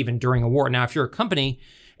or maybe even during a war. Now, if you're a company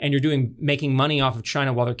and you're making money off of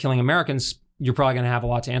China while they're killing Americans, you're probably going to have a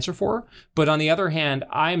lot to answer for. But on the other hand,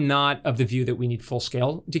 I'm not of the view that we need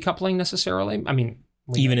full-scale decoupling necessarily. I mean,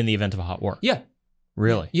 even in the event of a hot war. Yeah.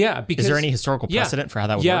 Really? Yeah. Because, is there any historical precedent for how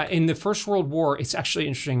that would work? Yeah. In the First World War, it's actually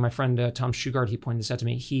interesting. My friend Tom Shugart, he pointed this out to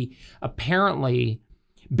me. He apparently,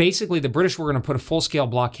 basically, the British were going to put a full-scale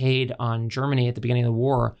blockade on Germany at the beginning of the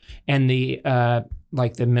war, and the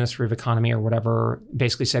Ministry of Economy or whatever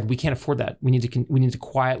basically said, we can't afford that. We need to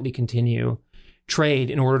quietly continue trade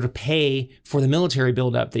in order to pay for the military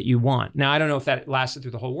buildup that you want. Now, I don't know if that lasted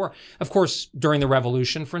through the whole war. Of course, during the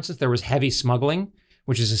Revolution, for instance, there was heavy smuggling,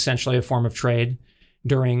 which is essentially a form of trade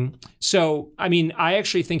So, I mean, I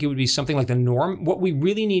actually think it would be something like the norm. What we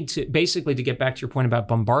really need to, basically, to get back to your point about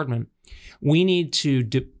bombardment, we need to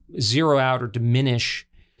zero out or diminish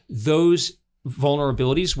those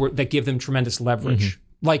vulnerabilities that give them tremendous leverage.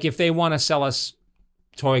 Like if they want to sell us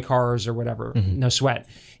toy cars or whatever, no sweat.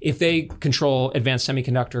 If they control advanced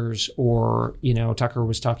semiconductors, or, you know, Tucker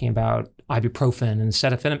was talking about ibuprofen and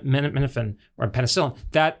acetaminophen or penicillin,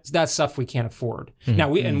 that's stuff we can't afford. Now,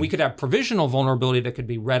 we could have provisional vulnerability that could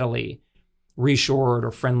be readily reshored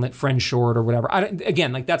or friend-shored or whatever.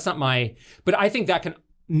 That's not but I think that can,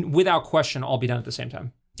 without question, all be done at the same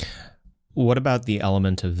time. What about the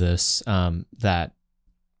element of this that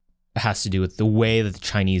has to do with the way that the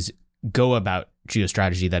Chinese go about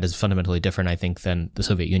geostrategy that is fundamentally different, I think, than the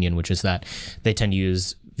Soviet Union, which is that they tend to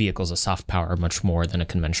use vehicles of soft power much more than a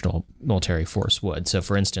conventional military force would. So,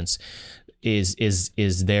 for instance,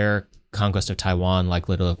 is their conquest of Taiwan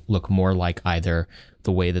likely to look more like either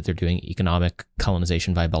the way that they're doing economic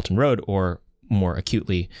colonization via Belt and Road, or more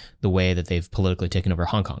acutely the way that they've politically taken over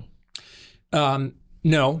Hong Kong?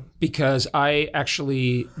 No, because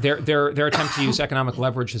their attempt to use economic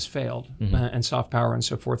leverage has failed, and soft power and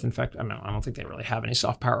so forth. In fact, I don't think they really have any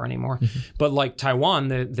soft power anymore. But like Taiwan,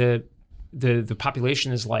 the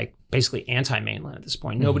population is like basically anti-mainland at this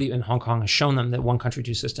point. Nobody in Hong Kong has shown them that one country,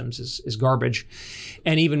 two systems is garbage.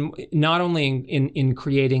 And even not only in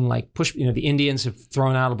creating like the Indians have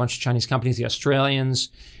thrown out a bunch of Chinese companies, the Australians.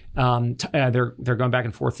 They're going back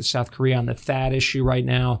and forth with South Korea on the THAAD issue right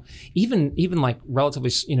now. Even like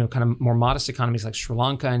relatively, kind of more modest economies like Sri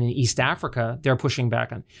Lanka and in East Africa, they're pushing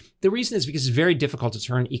back on. The reason is because it's very difficult to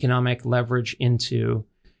turn economic leverage into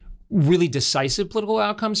really decisive political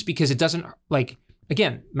outcomes, because it doesn't, like,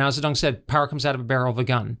 again, Mao Zedong said, power comes out of a barrel of a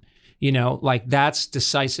gun. That's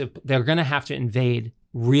decisive. They're going to have to invade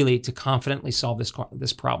really to confidently solve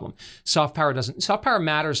this problem. Soft power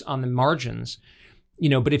matters on the margins.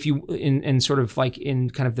 But if you in sort of like in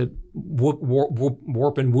kind of the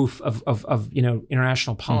warp and woof of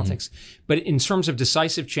international politics, but in terms of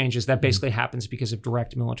decisive changes, that basically happens because of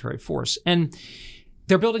direct military force, and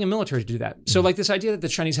they're building a military to do that. So like this idea that the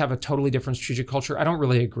Chinese have a totally different strategic culture, I don't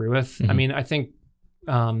really agree with. I mean, I think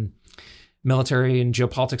military and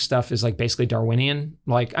geopolitics stuff is like basically Darwinian.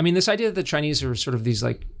 Like, I mean, this idea that the Chinese are sort of these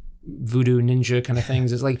like voodoo ninja kind of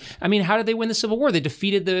things is like, I mean, how did they win the Civil War? They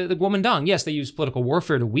defeated the Kuomintang. Yes, they used political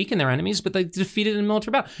warfare to weaken their enemies, but they defeated in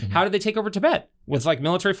military battle. How did they take over Tibet? With like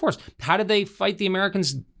military force. How did they fight the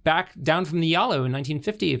Americans back down from the Yalu in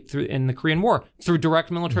 1950 in the Korean War? Through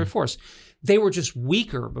direct military force. They were just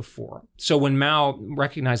weaker before. So when Mao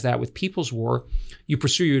recognized that with People's War, you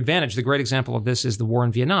pursue your advantage. The great example of this is the war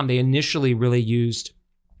in Vietnam. They initially really used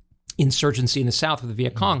insurgency in the South with the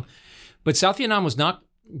Viet Cong, but South Vietnam was not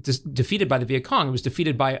defeated by the Viet Cong. It was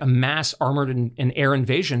defeated by a mass armored and air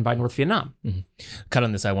invasion by North Vietnam. Cut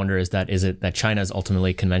on this, I wonder, is it that China is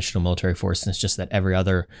ultimately conventional military force, and it's just that every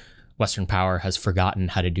other Western power has forgotten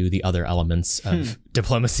how to do the other elements of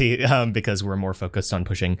diplomacy because we're more focused on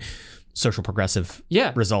pushing social progressive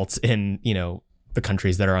results in, the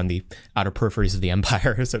countries that are on the outer peripheries of the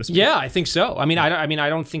empire, so to speak. Yeah, I think so. I mean, I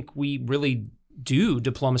don't think we really do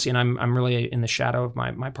diplomacy, and I'm really in the shadow of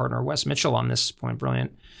my partner Wes Mitchell on this point,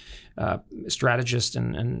 brilliant strategist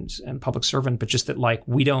and public servant, but just that like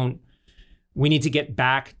we need to get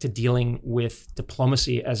back to dealing with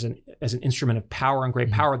diplomacy as an instrument of power and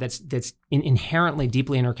great power that's inherently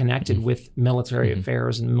deeply interconnected with military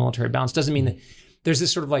affairs and military balance. Doesn't mean that there's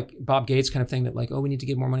this sort of like Bob Gates kind of thing that like, oh, we need to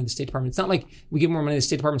give more money to the State Department. It's not like we give more money to the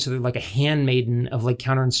State Department so they're like a handmaiden of like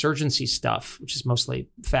counterinsurgency stuff, which is mostly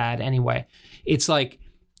fad anyway. It's like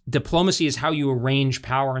diplomacy is how you arrange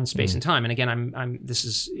power in space and time. And again, this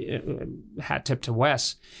is hat tip to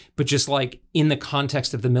Wes, but just like in the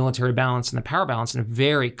context of the military balance and the power balance in a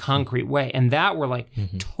very concrete way. And that we're like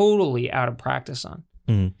totally out of practice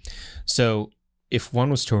on. So if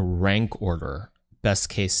one was to rank order best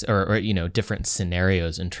case or different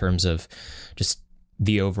scenarios in terms of just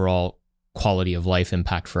the overall quality of life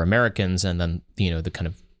impact for Americans, and then the kind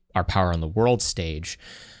of our power on the world stage,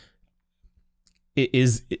 do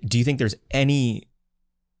you think there's any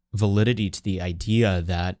validity to the idea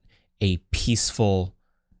that a peaceful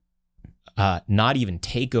not even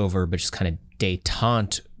takeover but just kind of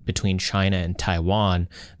détente between China and Taiwan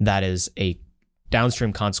that is a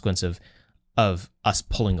downstream consequence of us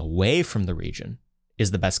pulling away from the region is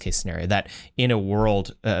the best case scenario? That in a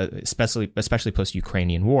world, especially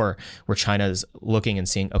post-Ukrainian war, where China is looking and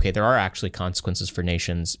seeing, okay, there are actually consequences for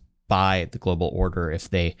nations by the global order if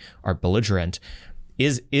they are belligerent,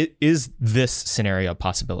 is this scenario a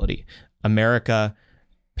possibility? America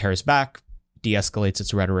pares back, de-escalates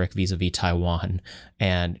its rhetoric vis-a-vis Taiwan,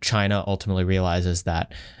 and China ultimately realizes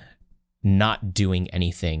that not doing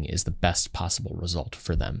anything is the best possible result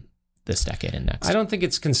for them this decade and next. I don't think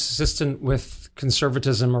it's consistent with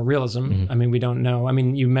conservatism or realism. I mean, we don't know. I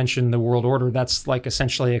mean, you mentioned the world order. That's like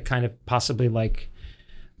essentially a kind of possibly like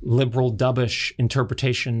liberal dovish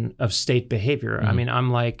interpretation of state behavior. I mean,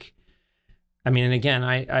 and again,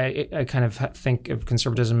 I kind of think of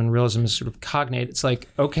conservatism and realism as sort of cognate. It's like,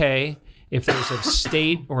 okay, if there's a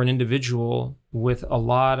state or an individual with a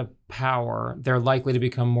lot of power, they're likely to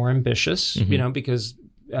become more ambitious, because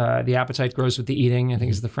the appetite grows with the eating, I think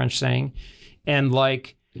is the French saying. And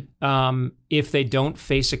like, if they don't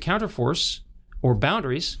face a counterforce or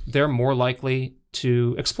boundaries, they're more likely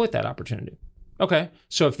to exploit that opportunity. Okay,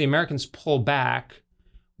 so if the Americans pull back,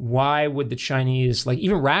 why would the Chinese, like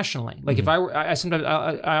even rationally, like if I were, I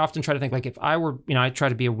often try to think like if I were, I try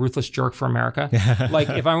to be a ruthless jerk for America. Like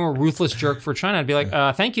if I were a ruthless jerk for China, I'd be like,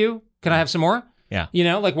 thank you. Can I have some more? Yeah.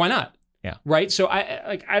 Like why not? Yeah. Right. So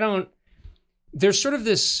I don't, there's sort of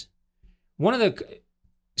this,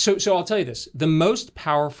 so I'll tell you this, the most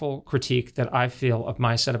powerful critique that I feel of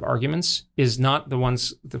my set of arguments is not the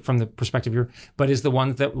ones from the perspective but is the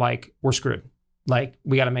ones that like, we're screwed. Like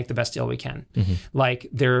we got to make the best deal we can. Like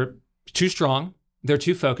they're too strong. They're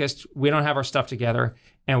too focused. We don't have our stuff together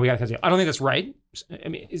and we got to cut the deal. I don't think that's right. I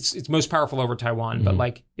mean, it's most powerful over Taiwan, but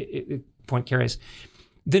like point carries.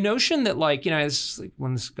 The notion that like, it's like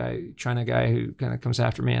when this China guy who kind of comes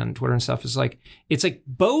after me on Twitter and stuff is like, it's like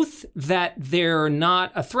both that they're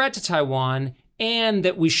not a threat to Taiwan and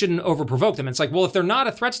that we shouldn't overprovoke them. It's like, well, if they're not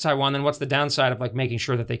a threat to Taiwan, then what's the downside of like making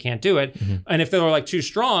sure that they can't do it? And if they're like too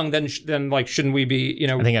strong, then like, shouldn't we be,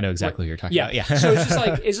 I think I know exactly what you're talking about. Yeah. So it's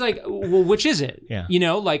just like, well, which is it? Yeah.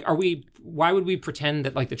 Like, why would we pretend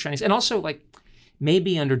that like the Chinese, and also like,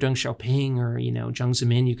 maybe under Deng Xiaoping or, Jiang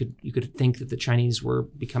Zemin, you could think that the Chinese were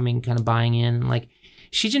becoming kind of buying in. Like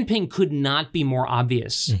Xi Jinping could not be more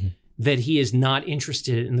obvious that he is not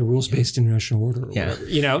interested in the rules-based international order or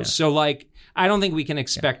whatever, So like, I don't think we can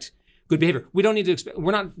expect good behavior. We don't need to expect,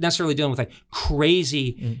 we're not necessarily dealing with like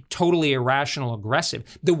crazy, totally irrational,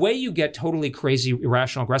 aggressive. The way you get totally crazy,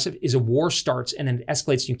 irrational, aggressive is a war starts and then it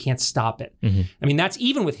escalates and you can't stop it. I mean, that's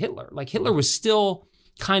even with Hitler. Like Hitler was still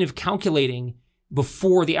kind of calculating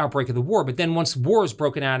before the outbreak of the war. But then once war is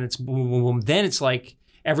broken out and it's boom, boom, boom, then it's like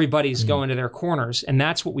everybody's going to their corners. And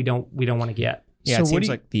that's what we don't want to get. Yeah, so it seems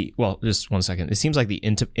like just 1 second. It seems like the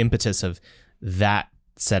impetus of that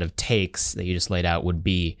set of takes that you just laid out would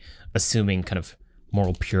be assuming kind of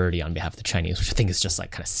moral purity on behalf of the Chinese, which I think is just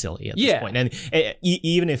like kind of silly at this point. And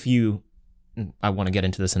even if I want to get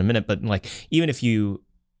into this in a minute, but like, even if you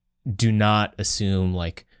do not assume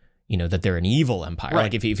like, that they're an evil empire. Right.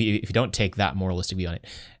 Like if you don't take that moralistic view on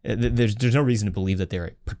it, there's no reason to believe that they're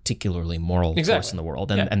a particularly moral force in the world.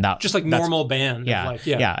 And that just like normal band.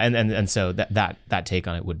 And so that take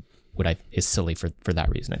on it is silly for that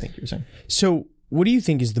reason, I think you were saying. So what do you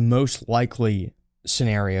think is the most likely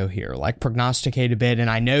scenario here? Like prognosticate a bit. And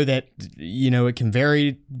I know that, it can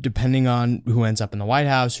vary depending on who ends up in the White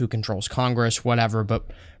House, who controls Congress, whatever,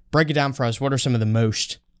 but break it down for us. What are some of the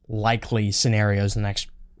most likely scenarios in the next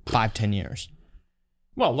 5-10 years?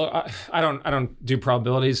 Well, look, I don't do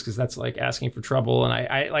probabilities because that's like asking for trouble, and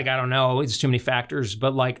I don't know. It's too many factors,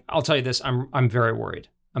 but like I'll tell you this, I'm very worried.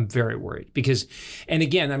 I'm very worried because, and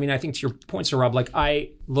again, I mean, I think to your point, Sir Rob, like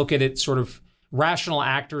I look at it sort of rational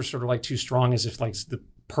actors, sort of like too strong as if like the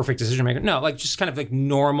perfect decision maker. No, like just kind of like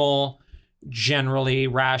normal, generally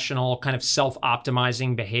rational, kind of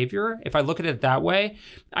self-optimizing behavior. If I look at it that way,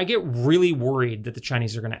 I get really worried that the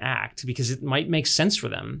Chinese are going to act because it might make sense for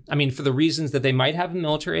them. I mean, for the reasons that they might have a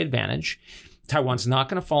military advantage, Taiwan's not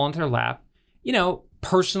going to fall into their lap. You know,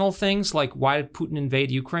 personal things like why did Putin invade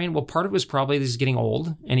Ukraine? Well, part of it was probably this is getting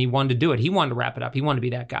old and he wanted to do it. He wanted to wrap it up. He wanted to be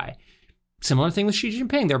that guy. Similar thing with Xi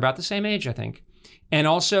Jinping. They're about the same age, I think. And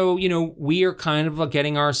also, you know, we are kind of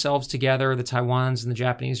getting ourselves together. The Taiwans and the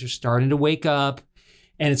Japanese are starting to wake up.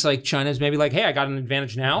 And it's like China's maybe like, hey, I got an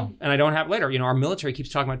advantage now and I don't have it later. You know, our military keeps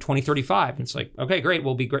talking about 2035. And it's like, okay, great.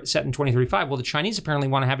 We'll be set in 2035. Well, the Chinese apparently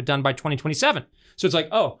want to have it done by 2027. So it's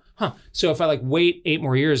like, so if I like wait 8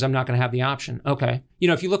 more years, I'm not going to have the option. Okay. You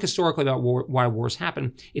know, if you look historically about why wars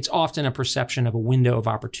happen, it's often a perception of a window of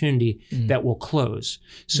opportunity that will close.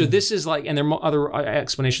 So this is like, and there are other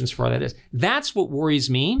explanations for why that is. That's what worries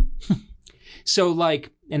me. So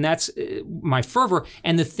like, and that's my fervor.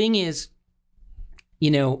 And the thing is,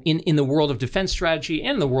 you know, in the world of defense strategy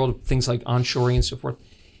and the world of things like onshoring and so forth,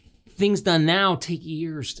 things done now take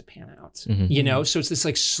years to pan out, you know? So it's this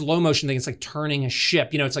like slow motion thing. It's like turning a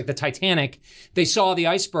ship. You know, it's like the Titanic. They saw the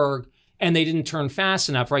iceberg and they didn't turn fast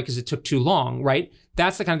enough, right? Because it took too long, right?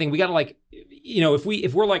 That's the kind of thing we got to like, you know, if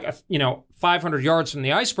we're like, 500 yards from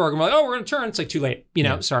the iceberg and we're like, oh, we're going to turn, it's like too late, you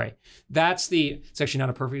know, sorry. It's actually not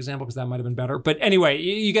a perfect example because that might've been better. But anyway,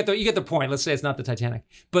 you get the point. Let's say it's not the Titanic,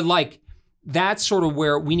 but like, that's sort of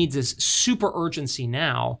where we need this super urgency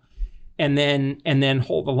now, and then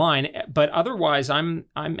hold the line. But otherwise, I'm,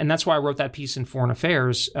 and that's why I wrote that piece in Foreign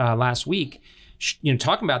Affairs last week, you know,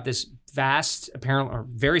 talking about this vast, apparent, or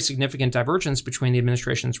very significant divergence between the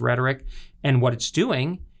administration's rhetoric and what it's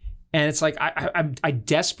doing. And it's like I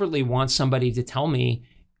desperately want somebody to tell me,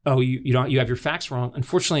 oh, you have your facts wrong.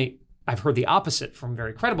 Unfortunately, I've heard the opposite from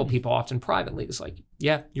very credible people, often privately. It's like,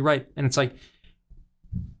 yeah, you're right, and it's like,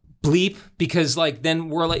 bleep, because like then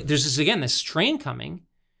we're like there's this strain coming,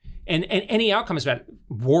 and any outcome is bad.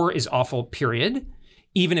 War is awful, period.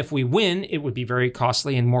 Even if we win, it would be very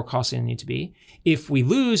costly and more costly than it need to be. If we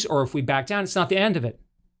lose or if we back down, it's not the end of it.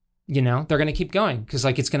 You know, they're going to keep going because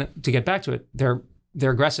like it's going to get back to it. They're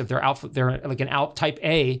aggressive. They're alpha. They're like an type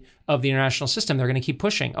A of the international system. They're going to keep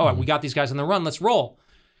pushing. Oh, we got these guys on the run. Let's roll.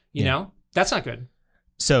 You know, that's not good.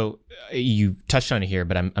 So you touched on it here,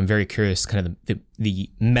 but I'm very curious, kind of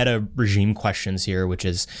the meta regime questions here, which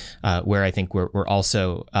is where I think we're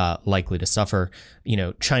also likely to suffer. You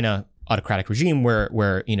know, China autocratic regime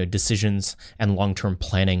where you know decisions and long-term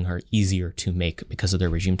planning are easier to make because of their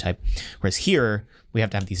regime type, whereas here we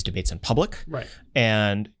have to have these debates in public, right?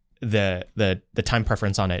 And the time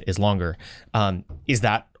preference on it is longer. Is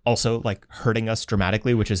that also like hurting us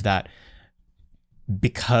dramatically? Which is that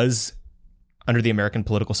because under the American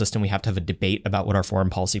political system, we have to have a debate about what our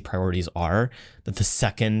foreign policy priorities are, that the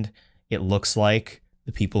second it looks like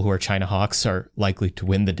the people who are China hawks are likely to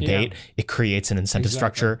win the debate, it creates an incentive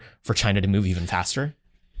structure for China to move even faster.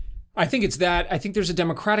 I think it's that. I think there's a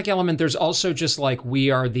democratic element. There's also just like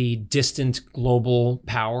we are the distant global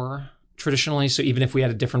power traditionally. So even if we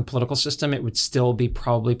had a different political system, it would still be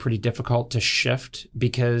probably pretty difficult to shift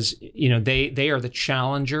because, you know, they are the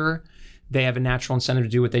challenger. They have a natural incentive to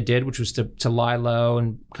do what they did, which was to lie low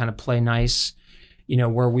and kind of play nice, you know,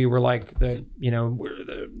 where we were like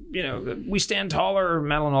we stand taller,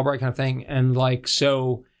 Madeleine Albright kind of thing. And like,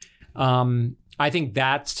 so I think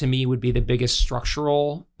that to me would be the biggest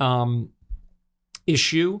structural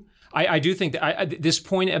issue. I do think that this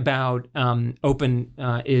point about open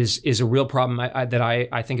is a real problem that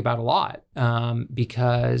I think about a lot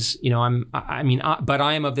because, you know, but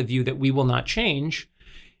I am of the view that we will not change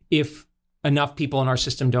if enough people in our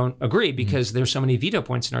system don't agree because there's so many veto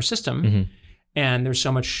points in our system and there's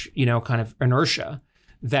so much, you know, kind of inertia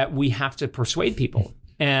that we have to persuade people.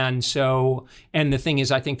 And so, and the thing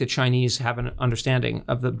is, I think the Chinese have an understanding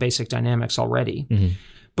of the basic dynamics already.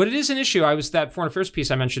 But it is an issue. That Foreign Affairs piece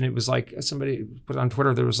I mentioned, it was like somebody put on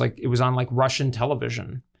Twitter, there was like, it was on like Russian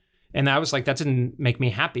television. And I was like, that didn't make me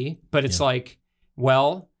happy. But it's like,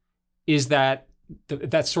 well, is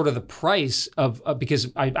that's sort of the price of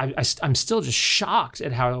because I'm still just shocked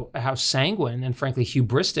at how sanguine and frankly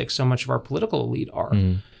hubristic so much of our political elite are.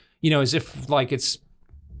 You know, as if like it's,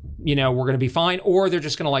 you know, we're going to be fine, or they're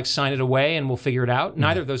just going to like sign it away and we'll figure it out.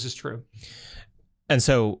 Neither of those is true. And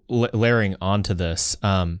so layering onto this,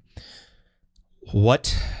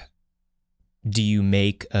 what do you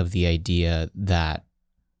make of the idea that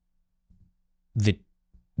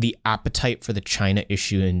the appetite for the China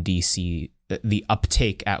issue in DC, the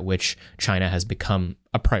uptake at which China has become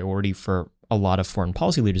a priority for a lot of foreign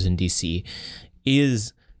policy leaders in DC,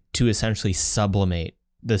 is to essentially sublimate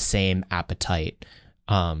the same appetite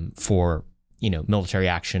for military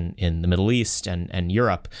action in the Middle East and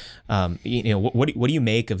Europe? What do you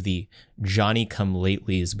make of the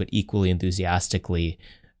Johnny-come-latelys but equally enthusiastically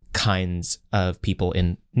kinds of people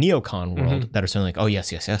in neocon world that are saying like, oh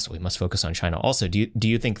yes, we must focus on China also? Do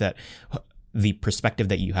you think that the perspective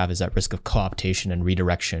that you have is at risk of co-optation and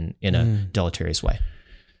redirection in a deleterious way?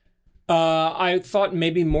 I thought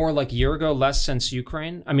maybe more like a year ago, less since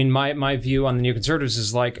Ukraine. I mean, my view on the neoconservatives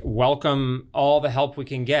is like, welcome all the help we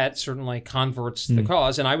can get, certainly converts to the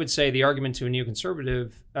cause. And I would say the argument to a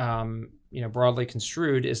neoconservative, broadly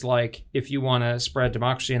construed, is like, if you want to spread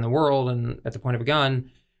democracy in the world and at the point of a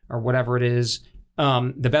gun or whatever it is,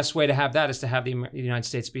 the best way to have that is to have the United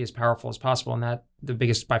States be as powerful as possible. And that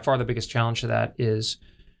by far the biggest challenge to that is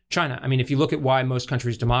China. I mean, if you look at why most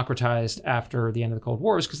countries democratized after the end of the Cold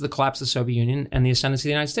War, is because of the collapse of the Soviet Union and the ascendancy of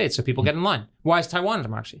the United States. So people get in line. Why is Taiwan a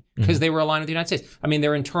democracy? Because they were aligned with the United States. I mean,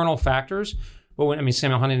 there are internal factors. But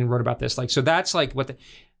Samuel Huntington wrote about this. So that's like what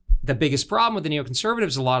the biggest problem with the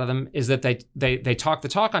neoconservatives, a lot of them, is that they talk the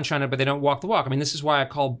talk on China, but they don't walk the walk. I mean, this is why I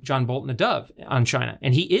call John Bolton a dove on China.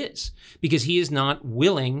 And he is, because he is not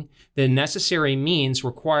willing the necessary means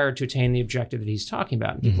required to attain the objective that he's talking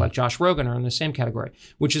about. And people like Josh Rogan are in the same category,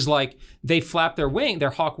 which is like they flap their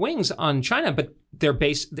hawk wings on China, but they're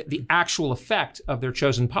the actual effect of their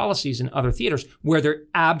chosen policies in other theaters where there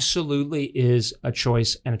absolutely is a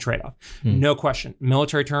choice and a trade-off. No question.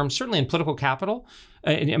 Military terms, certainly in political capital.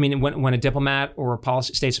 I mean, when a diplomat or a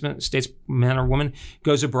policy statesman or woman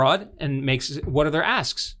goes abroad and what are their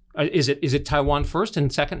asks? Is it Taiwan first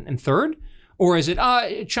and second and third? Or is it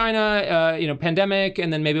China, pandemic,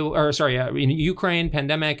 and then Ukraine,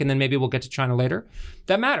 pandemic, and then maybe we'll get to China later?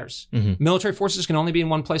 That matters. Military forces can only be in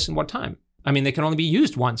one place in one time. I mean, they can only be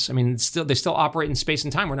used once. I mean, they still operate in space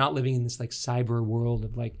and time. We're not living in this like cyber world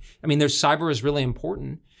of like, I mean, cyber is really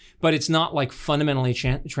important, but it's not like fundamentally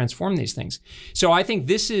transform these things. So I think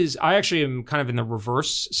I actually am kind of in the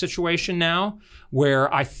reverse situation now,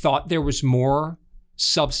 where I thought there was more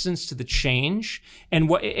substance to the change. And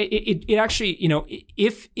what it actually,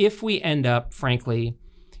 if we end up, frankly,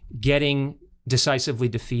 getting decisively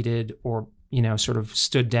defeated or, sort of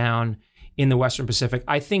stood down in the Western Pacific,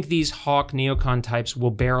 I think these hawk neocon types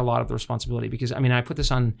will bear a lot of the responsibility. Because, I mean, I put this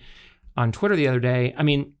on Twitter the other day. I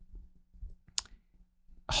mean,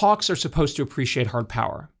 hawks are supposed to appreciate hard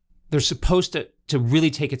power. They're supposed to really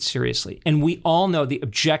take it seriously. And we all know the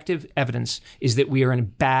objective evidence is that we are in a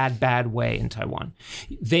bad, bad way in Taiwan.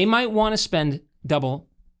 They might want to spend double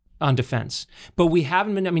on defense, but we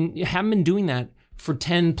haven't been doing that for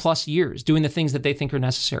 10 plus years, doing the things that they think are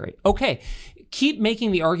necessary. Okay, keep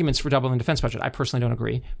making the arguments for doubling the defense budget. I personally don't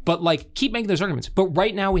agree, but keep making those arguments. But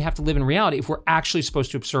right now we have to live in reality if we're actually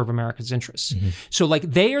supposed to serve America's interests. So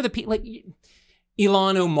they are the people,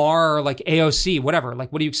 Ilhan Omar, or AOC, whatever.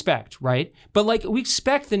 What do you expect, right? But we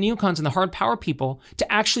expect the neocons and the hard power people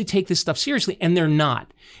to actually take this stuff seriously, and they're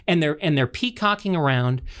not. And they're peacocking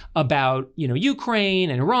around about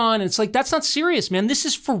Ukraine and Iran. And it's that's not serious, man. This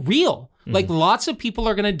is for real. Lots of people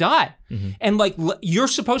are going to die, and you're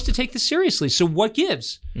supposed to take this seriously. So what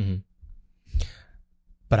gives?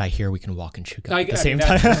 But I hear we can walk and chew gum at the same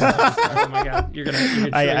time. Oh my God, you're gonna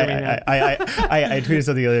I tweeted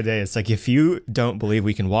something the other day. It's like, if you don't believe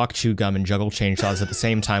we can walk, chew gum, and juggle chainsaws at the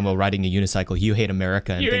same time while riding a unicycle, you hate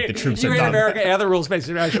America and think the troops are dumb. You hate America and the rules-based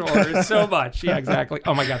international order so much. Yeah, exactly.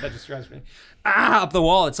 Oh my God, that just drives me up the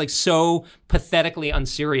wall. It's so pathetically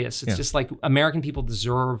unserious. It's just American people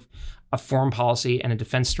deserve a foreign policy and a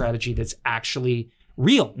defense strategy that's actually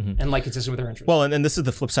real and consistent with their interests. Well, and this is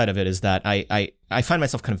the flip side of it, is that I find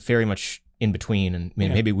myself kind of very much in between, and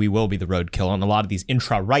maybe we will be the roadkill on a lot of these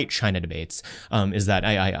intra-right China debates. Is that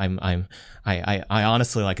I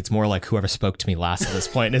honestly it's more like whoever spoke to me last at this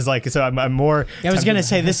point is so I'm more. I was gonna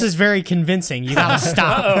say, this is very convincing. You gotta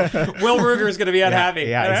stop. Will Ruger is gonna be unhappy.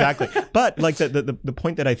 Yeah, exactly. But the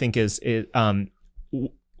point that I think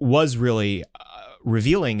was really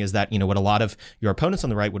revealing is that, what a lot of your opponents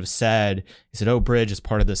on the right would have said is that, oh, Bridge is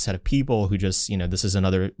part of this set of people who just, this is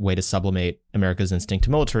another way to sublimate America's instinct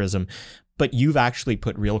to militarism. But you've actually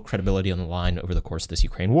put real credibility on the line over the course of this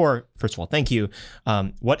Ukraine war. First of all, thank you.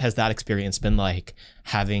 What has that experience been like,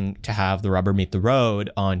 having to have the rubber meet the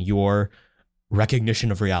road on your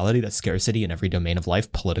recognition of reality that scarcity in every domain of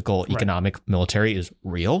life, political, economic, military, is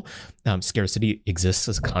real? Scarcity exists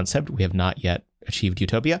as a concept. We have not yet achieved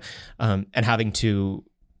utopia, and having to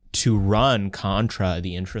run contra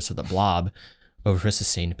the interests of the blob over a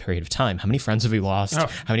sustained period of time. How many friends have we lost? How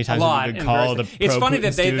many times have we been called? It's funny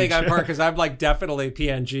that they think I'm part, because I'm like definitely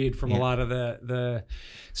PNG'd from a lot of the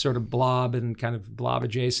sort of blob and kind of blob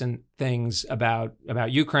adjacent things about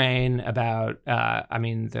Ukraine, about I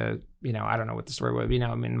don't know what the story would be.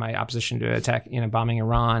 My opposition to attack, bombing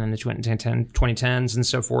Iran in the 2010s and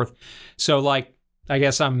so forth. So like, I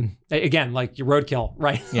guess I'm again like your roadkill,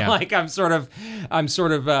 right? Yeah. Like I'm sort of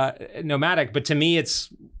nomadic, but to me it's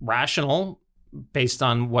rational based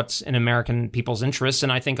on what's in American people's interests.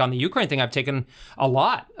 And I think on the Ukraine thing, I've taken a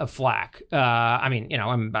lot of flack. I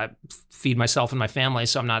feed myself and my family,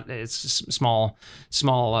 so I'm not. It's small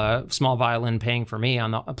violin playing for me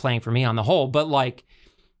on the whole. But like,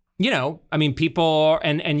 people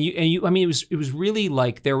and you. It was really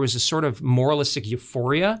like there was a sort of moralistic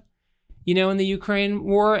euphoria, in the Ukraine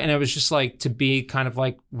war, and it was just like to be kind of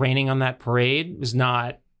like raining on that parade was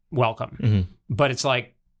not welcome. Mm-hmm. But it's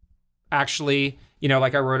like, actually,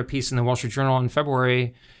 like I wrote a piece in the Wall Street Journal in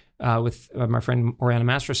February with my friend Oriana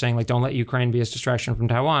Mastro saying, like, don't let Ukraine be a distraction from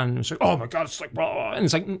Taiwan. And it's like, oh my God, it's like, blah, blah. And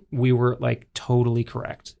it's like, we were like totally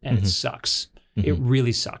correct. And it sucks. It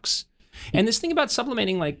really sucks. And this thing about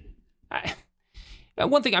sublimating, like,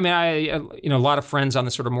 one thing, a lot of friends on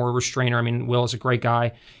the sort of more restrainer. Will is a great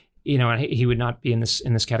guy. And he would not be in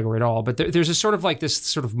this category at all. But there's a sort of like this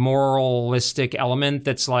sort of moralistic element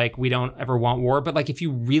that's like, we don't ever want war. But like, if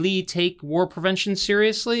you really take war prevention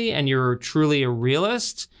seriously and you're truly a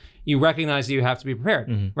realist, you recognize that you have to be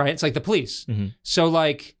prepared, right? It's like the police. So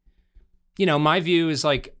like, my view is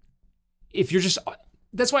like, if you're just,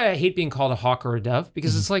 that's why I hate being called a hawk or a dove,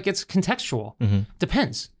 because it's like, it's contextual.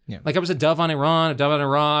 Depends. Yeah. Like I was a dove on Iran, a dove on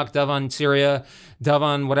Iraq, dove on Syria, dove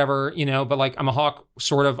on whatever, but like I'm a hawk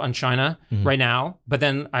sort of on China right now, but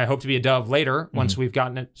then I hope to be a dove later once we've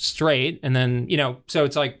gotten it straight. And then, so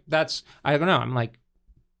it's like, I don't know. I'm like,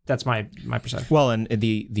 that's my perception. Well, and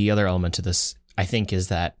the other element to this, I think, is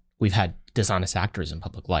that we've had dishonest actors in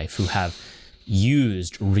public life who have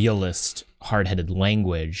used realist, hard-headed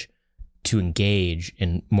language to engage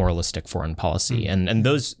in moralistic foreign policy. And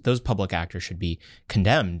those public actors should be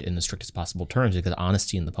condemned in the strictest possible terms, because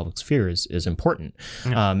honesty in the public sphere is important.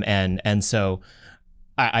 And so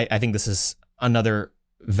I think this is another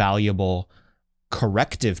valuable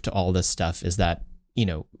corrective to all this stuff, is that,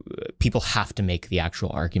 people have to make the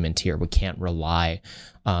actual argument here. We can't rely,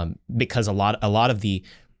 because a lot of the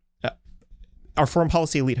our foreign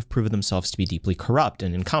policy elite have proven themselves to be deeply corrupt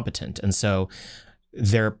and incompetent. And so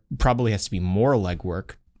there probably has to be more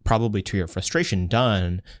legwork, probably to your frustration,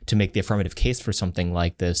 done to make the affirmative case for something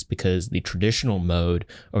like this, because the traditional mode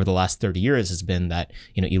over the last 30 years has been that,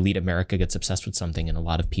 elite America gets obsessed with something and a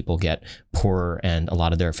lot of people get poorer and a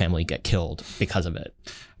lot of their family get killed because of it.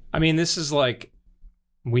 This is like,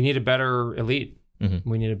 we need a better elite.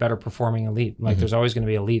 We need a better performing elite. Like there's always going to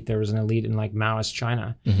be elite. There was an elite in like Maoist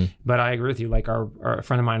China. But I agree with you. Like our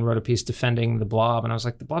friend of mine wrote a piece defending the blob, and I was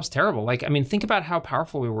like, the blob's terrible. Like, think about how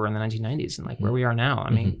powerful we were in the 1990s and like where we are now.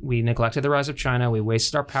 We neglected the rise of China. We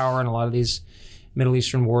wasted our power in a lot of these Middle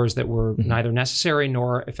Eastern wars that were neither necessary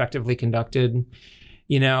nor effectively conducted.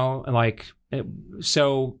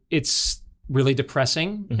 So it's really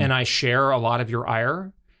depressing, and I share a lot of your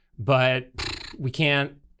ire, but we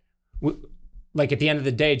can't. Like at the end of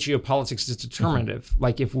the day, geopolitics is determinative.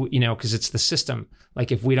 Like if we, because it's the system. Like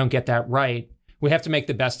if we don't get that right, we have to make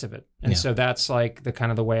the best of it. And so that's like the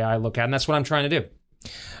kind of the way I look at it. And that's what I'm trying to do.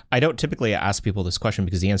 I don't typically ask people this question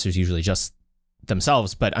because the answer is usually just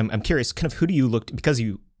themselves. But I'm curious, kind of who do you look to, because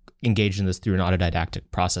you engage in this through an autodidactic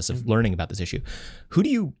process of learning about this issue. Who do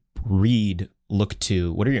you look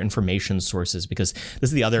to? What are your information sources? Because this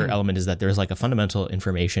is the other element, is that there's like a fundamental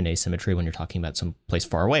information asymmetry when you're talking about some place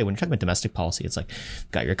far away. When you're talking about domestic policy, it's like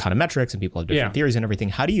you've got your econometrics and people have different theories and everything.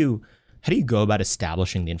 How do you go about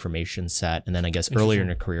establishing the information set? And then I guess earlier in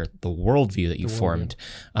your career, the worldview that you formed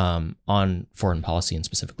on foreign policy and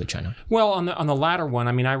specifically China. Well, on the latter one,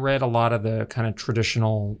 I read a lot of the kind of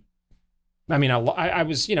traditional. I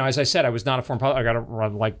was, as I said, I was not a foreign policy. I got to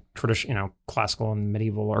read like traditional, classical and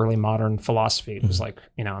medieval, early modern philosophy. It was like,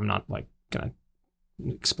 I'm not like going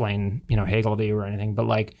to explain, Hegel to you or anything, but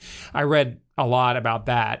like I read a lot about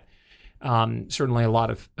that. Certainly a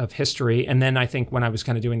lot of history. And then I think when I was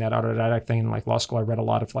kind of doing that autodidact thing in like law school, I read a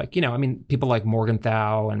lot of like, people like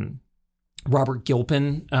Morgenthau and Robert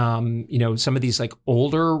Gilpin, some of these like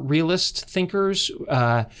older realist thinkers,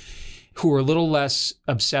 who are a little less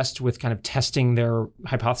obsessed with kind of testing their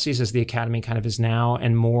hypotheses as the academy kind of is now,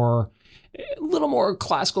 and a little more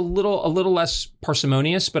classical, a little less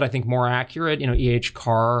parsimonious, but I think more accurate. E.H.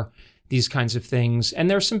 Carr, these kinds of things. And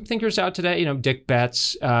there's some thinkers out today, Dick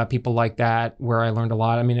Betts, people like that, where I learned a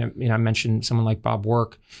lot. I mean, I mentioned someone like Bob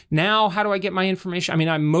Work. Now, how do I get my information? I mean,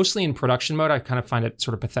 I'm mostly in production mode. I kind of find it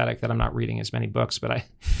sort of pathetic that I'm not reading as many books, but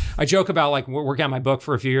I joke about like working on my book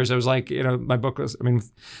for a few years. I was like, my book was,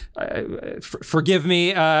 forgive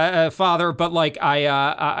me, Father, but like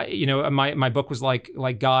my book was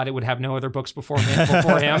like God. It would have no other books before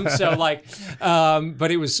him. So like,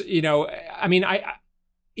 but it was,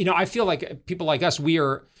 I feel like people like us, we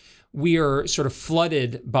are sort of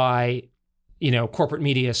flooded by, corporate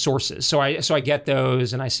media sources. So I get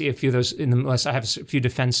those, and I see a few of those in the list. I have a few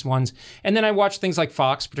defense ones, and then I watch things like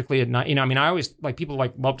Fox, particularly at night. I always like people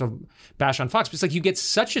love to bash on Fox, but it's like you get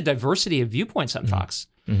such a diversity of viewpoints on Fox.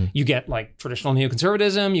 Mm-hmm. You get like traditional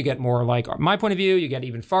neoconservatism, you get more like my point of view, you get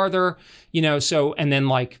even farther, so, and then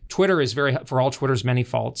like Twitter is for all Twitter's many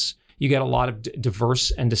faults. You get a lot of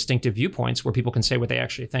diverse and distinctive viewpoints where people can say what they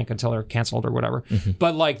actually think until they're canceled or whatever. Mm-hmm.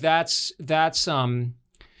 But like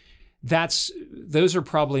those are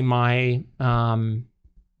probably my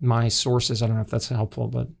my sources. I don't know if that's helpful,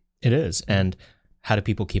 but it is. And how do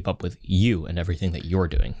people keep up with you and everything that you're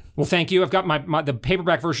doing? Well, thank you. I've got the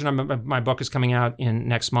paperback version of my book is coming out in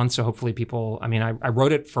next month. So hopefully people, I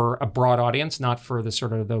wrote it for a broad audience, not for the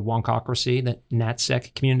sort of the wonkocracy, the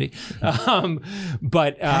NatSec community.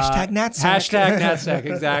 But hashtag NatSec. Hashtag NatSec,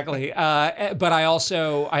 exactly. But I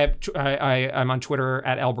also, I'm on Twitter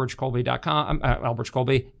at elbridgecolby.com,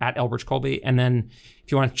 elbridgecolby, at elbridgecolby. And then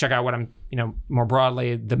if you want to check out what I'm, more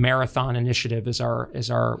broadly, the Marathon Initiative is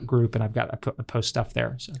our group, and I've got I post stuff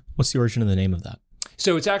there. So, what's the origin of the name of that?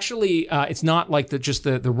 So it's actually it's not like just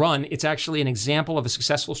the run. It's actually an example of a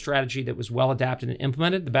successful strategy that was well adapted and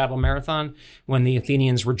implemented. The Battle of Marathon, when the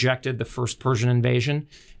Athenians rejected the first Persian invasion,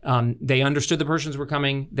 they understood the Persians were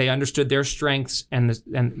coming. They understood their strengths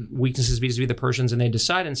and weaknesses vis-a-vis the Persians, and they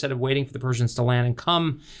decided instead of waiting for the Persians to land and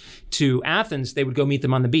come to Athens, they would go meet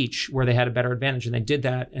them on the beach where they had a better advantage, and they did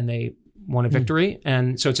that, and they won a victory.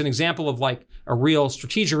 And so it's an example of like a real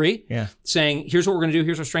strategery, saying, here's what we're going to do.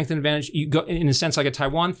 Here's our strength and advantage. You go in a sense like a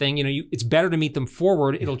Taiwan thing, it's better to meet them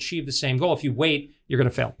forward. It'll achieve the same goal. If you wait, you're going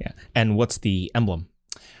to fail. Yeah. And what's the emblem?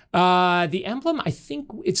 The emblem, I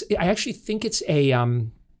actually think it's a,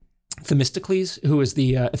 Themistocles, who is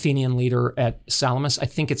the Athenian leader at Salamis. I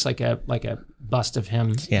think it's like a bust of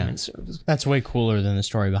him. Yeah. That's way cooler than the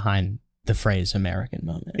story behind the phrase American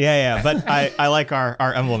moment. Yeah. But I like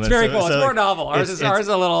our emblem. It's very cool. It's more novel. Ours is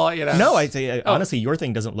a little, No, I'd say, honestly, your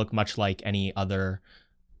thing doesn't look much like any other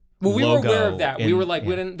Well, we were aware of that. We were like,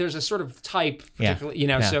 there's a sort of type, particularly,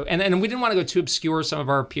 so, and we didn't want to go too obscure. Some of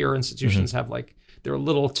our peer institutions have like, they're a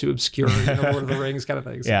little too obscure, Lord of the Rings kind of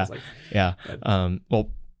thing. So it's like,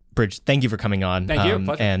 well, Bridge, thank you for coming on. Thank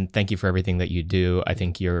you. And thank you for everything that you do. I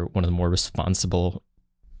think you're one of the more responsible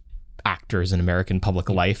actors in American public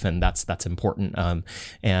life, and that's important.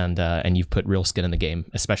 And you've put real skin in the game,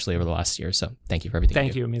 especially over the last year. So thank you for everything.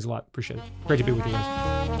 Thank you. It means a lot. Appreciate it. Great to be with you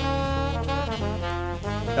guys.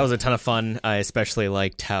 That was a ton of fun. I especially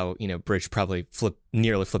liked how, Bridge probably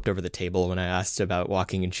nearly flipped over the table when I asked about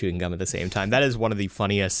walking and chewing gum at the same time. That is one of the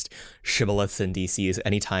funniest shibboleths in DC is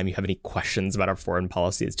anytime you have any questions about our foreign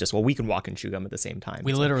policy, it's just, well, we can walk and chew gum at the same time.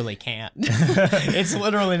 We literally can't. It's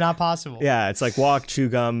literally not possible. Yeah, it's like walk, chew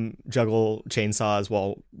gum, juggle chainsaws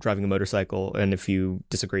while driving a motorcycle. And if you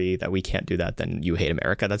disagree that we can't do that, then you hate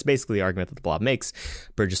America. That's basically the argument that the Blob makes.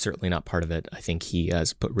 Bridge is certainly not part of it. I think he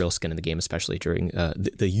has put real skin in the game, especially during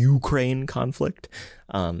the Ukraine conflict.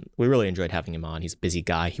 We really enjoyed having him on. He's a busy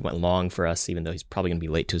guy. He went long for us, even though he's probably going to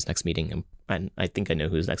be late to his next meeting. And I think I know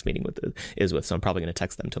who his next meeting is with, so I'm probably going to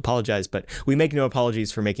text them to apologize. But we make no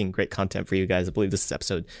apologies for making great content for you guys. I believe this is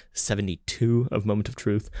episode 72 of Moment of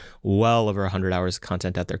Truth. Well over 100 hours of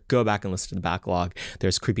content out there. Go back and listen to the backlog.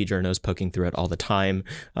 There's creepy journos poking through it all the time.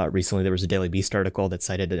 Recently, there was a Daily Beast article that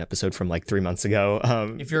cited an episode from like 3 months ago.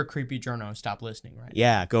 If you're a creepy journo, stop listening right now.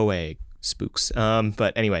 Yeah, go away. Spooks.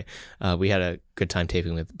 But anyway, we had a good time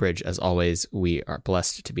taping with Bridge. As always, we are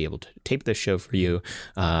blessed to be able to tape this show for you.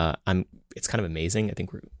 It's kind of amazing. I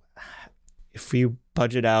think if we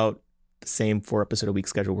budget out the same 4-episode a week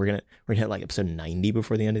schedule, we're gonna hit like episode 90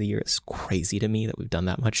 before the end of the year. It's crazy to me that we've done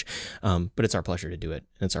that much. But it's our pleasure to do it.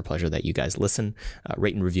 And it's our pleasure that you guys listen,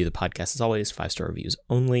 rate and review the podcast as always, 5-star reviews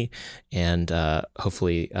only. And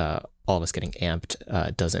hopefully all of us getting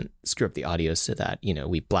amped doesn't screw up the audio so that,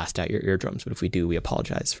 we blast out your eardrums. But if we do, we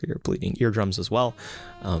apologize for your bleeding eardrums as well.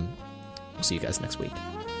 We'll see you guys next week.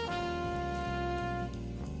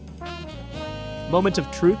 Moment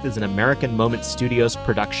of Truth is an American Moment Studios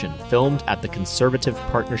production filmed at the Conservative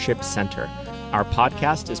Partnership Center. Our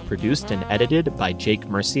podcast is produced and edited by Jake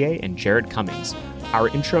Mercier and Jared Cummings. Our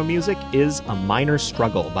intro music is A Minor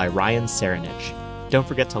Struggle by Ryan Serenich. Don't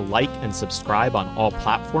forget to like and subscribe on all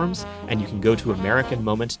platforms, and you can go to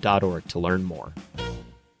AmericanMoment.org to learn more.